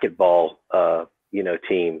a racquetball,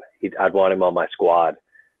 team, I'd want him on my squad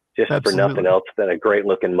just Absolutely. For nothing else than a great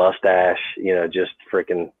looking mustache, just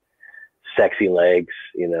freaking sexy legs,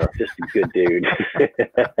 just a good dude.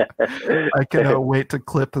 I cannot wait to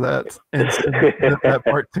clip that and send that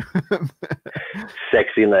part to him.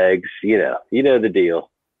 Sexy legs, you know the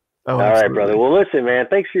deal. Oh, all right, brother. Well, listen, man,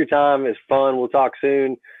 thanks for your time. It's fun. We'll talk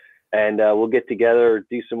soon, and we'll get together,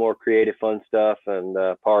 do some more creative, fun stuff, and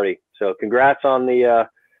party. So, congrats on the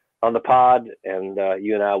pod, and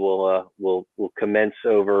you and I will commence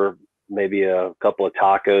over maybe a couple of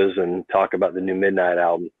tacos and talk about the new Midnight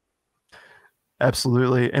album.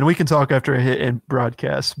 Absolutely. And we can talk after I hit end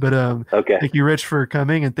broadcast. But okay. Thank you, Rich, for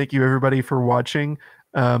coming, and thank you, everybody, for watching.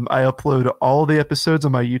 I upload all the episodes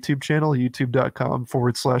on my YouTube channel,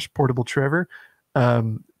 youtube.com/portable Trevor.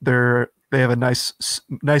 They have a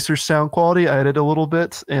nicer sound quality. I edit a little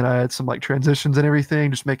bit and I add some like transitions and everything,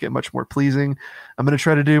 just make it much more pleasing. I'm going to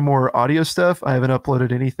try to do more audio stuff. I haven't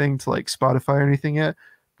uploaded anything to like Spotify or anything yet.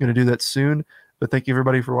 I'm going to do that soon. But thank you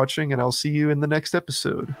everybody for watching, and I'll see you in the next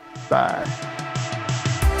episode. Bye.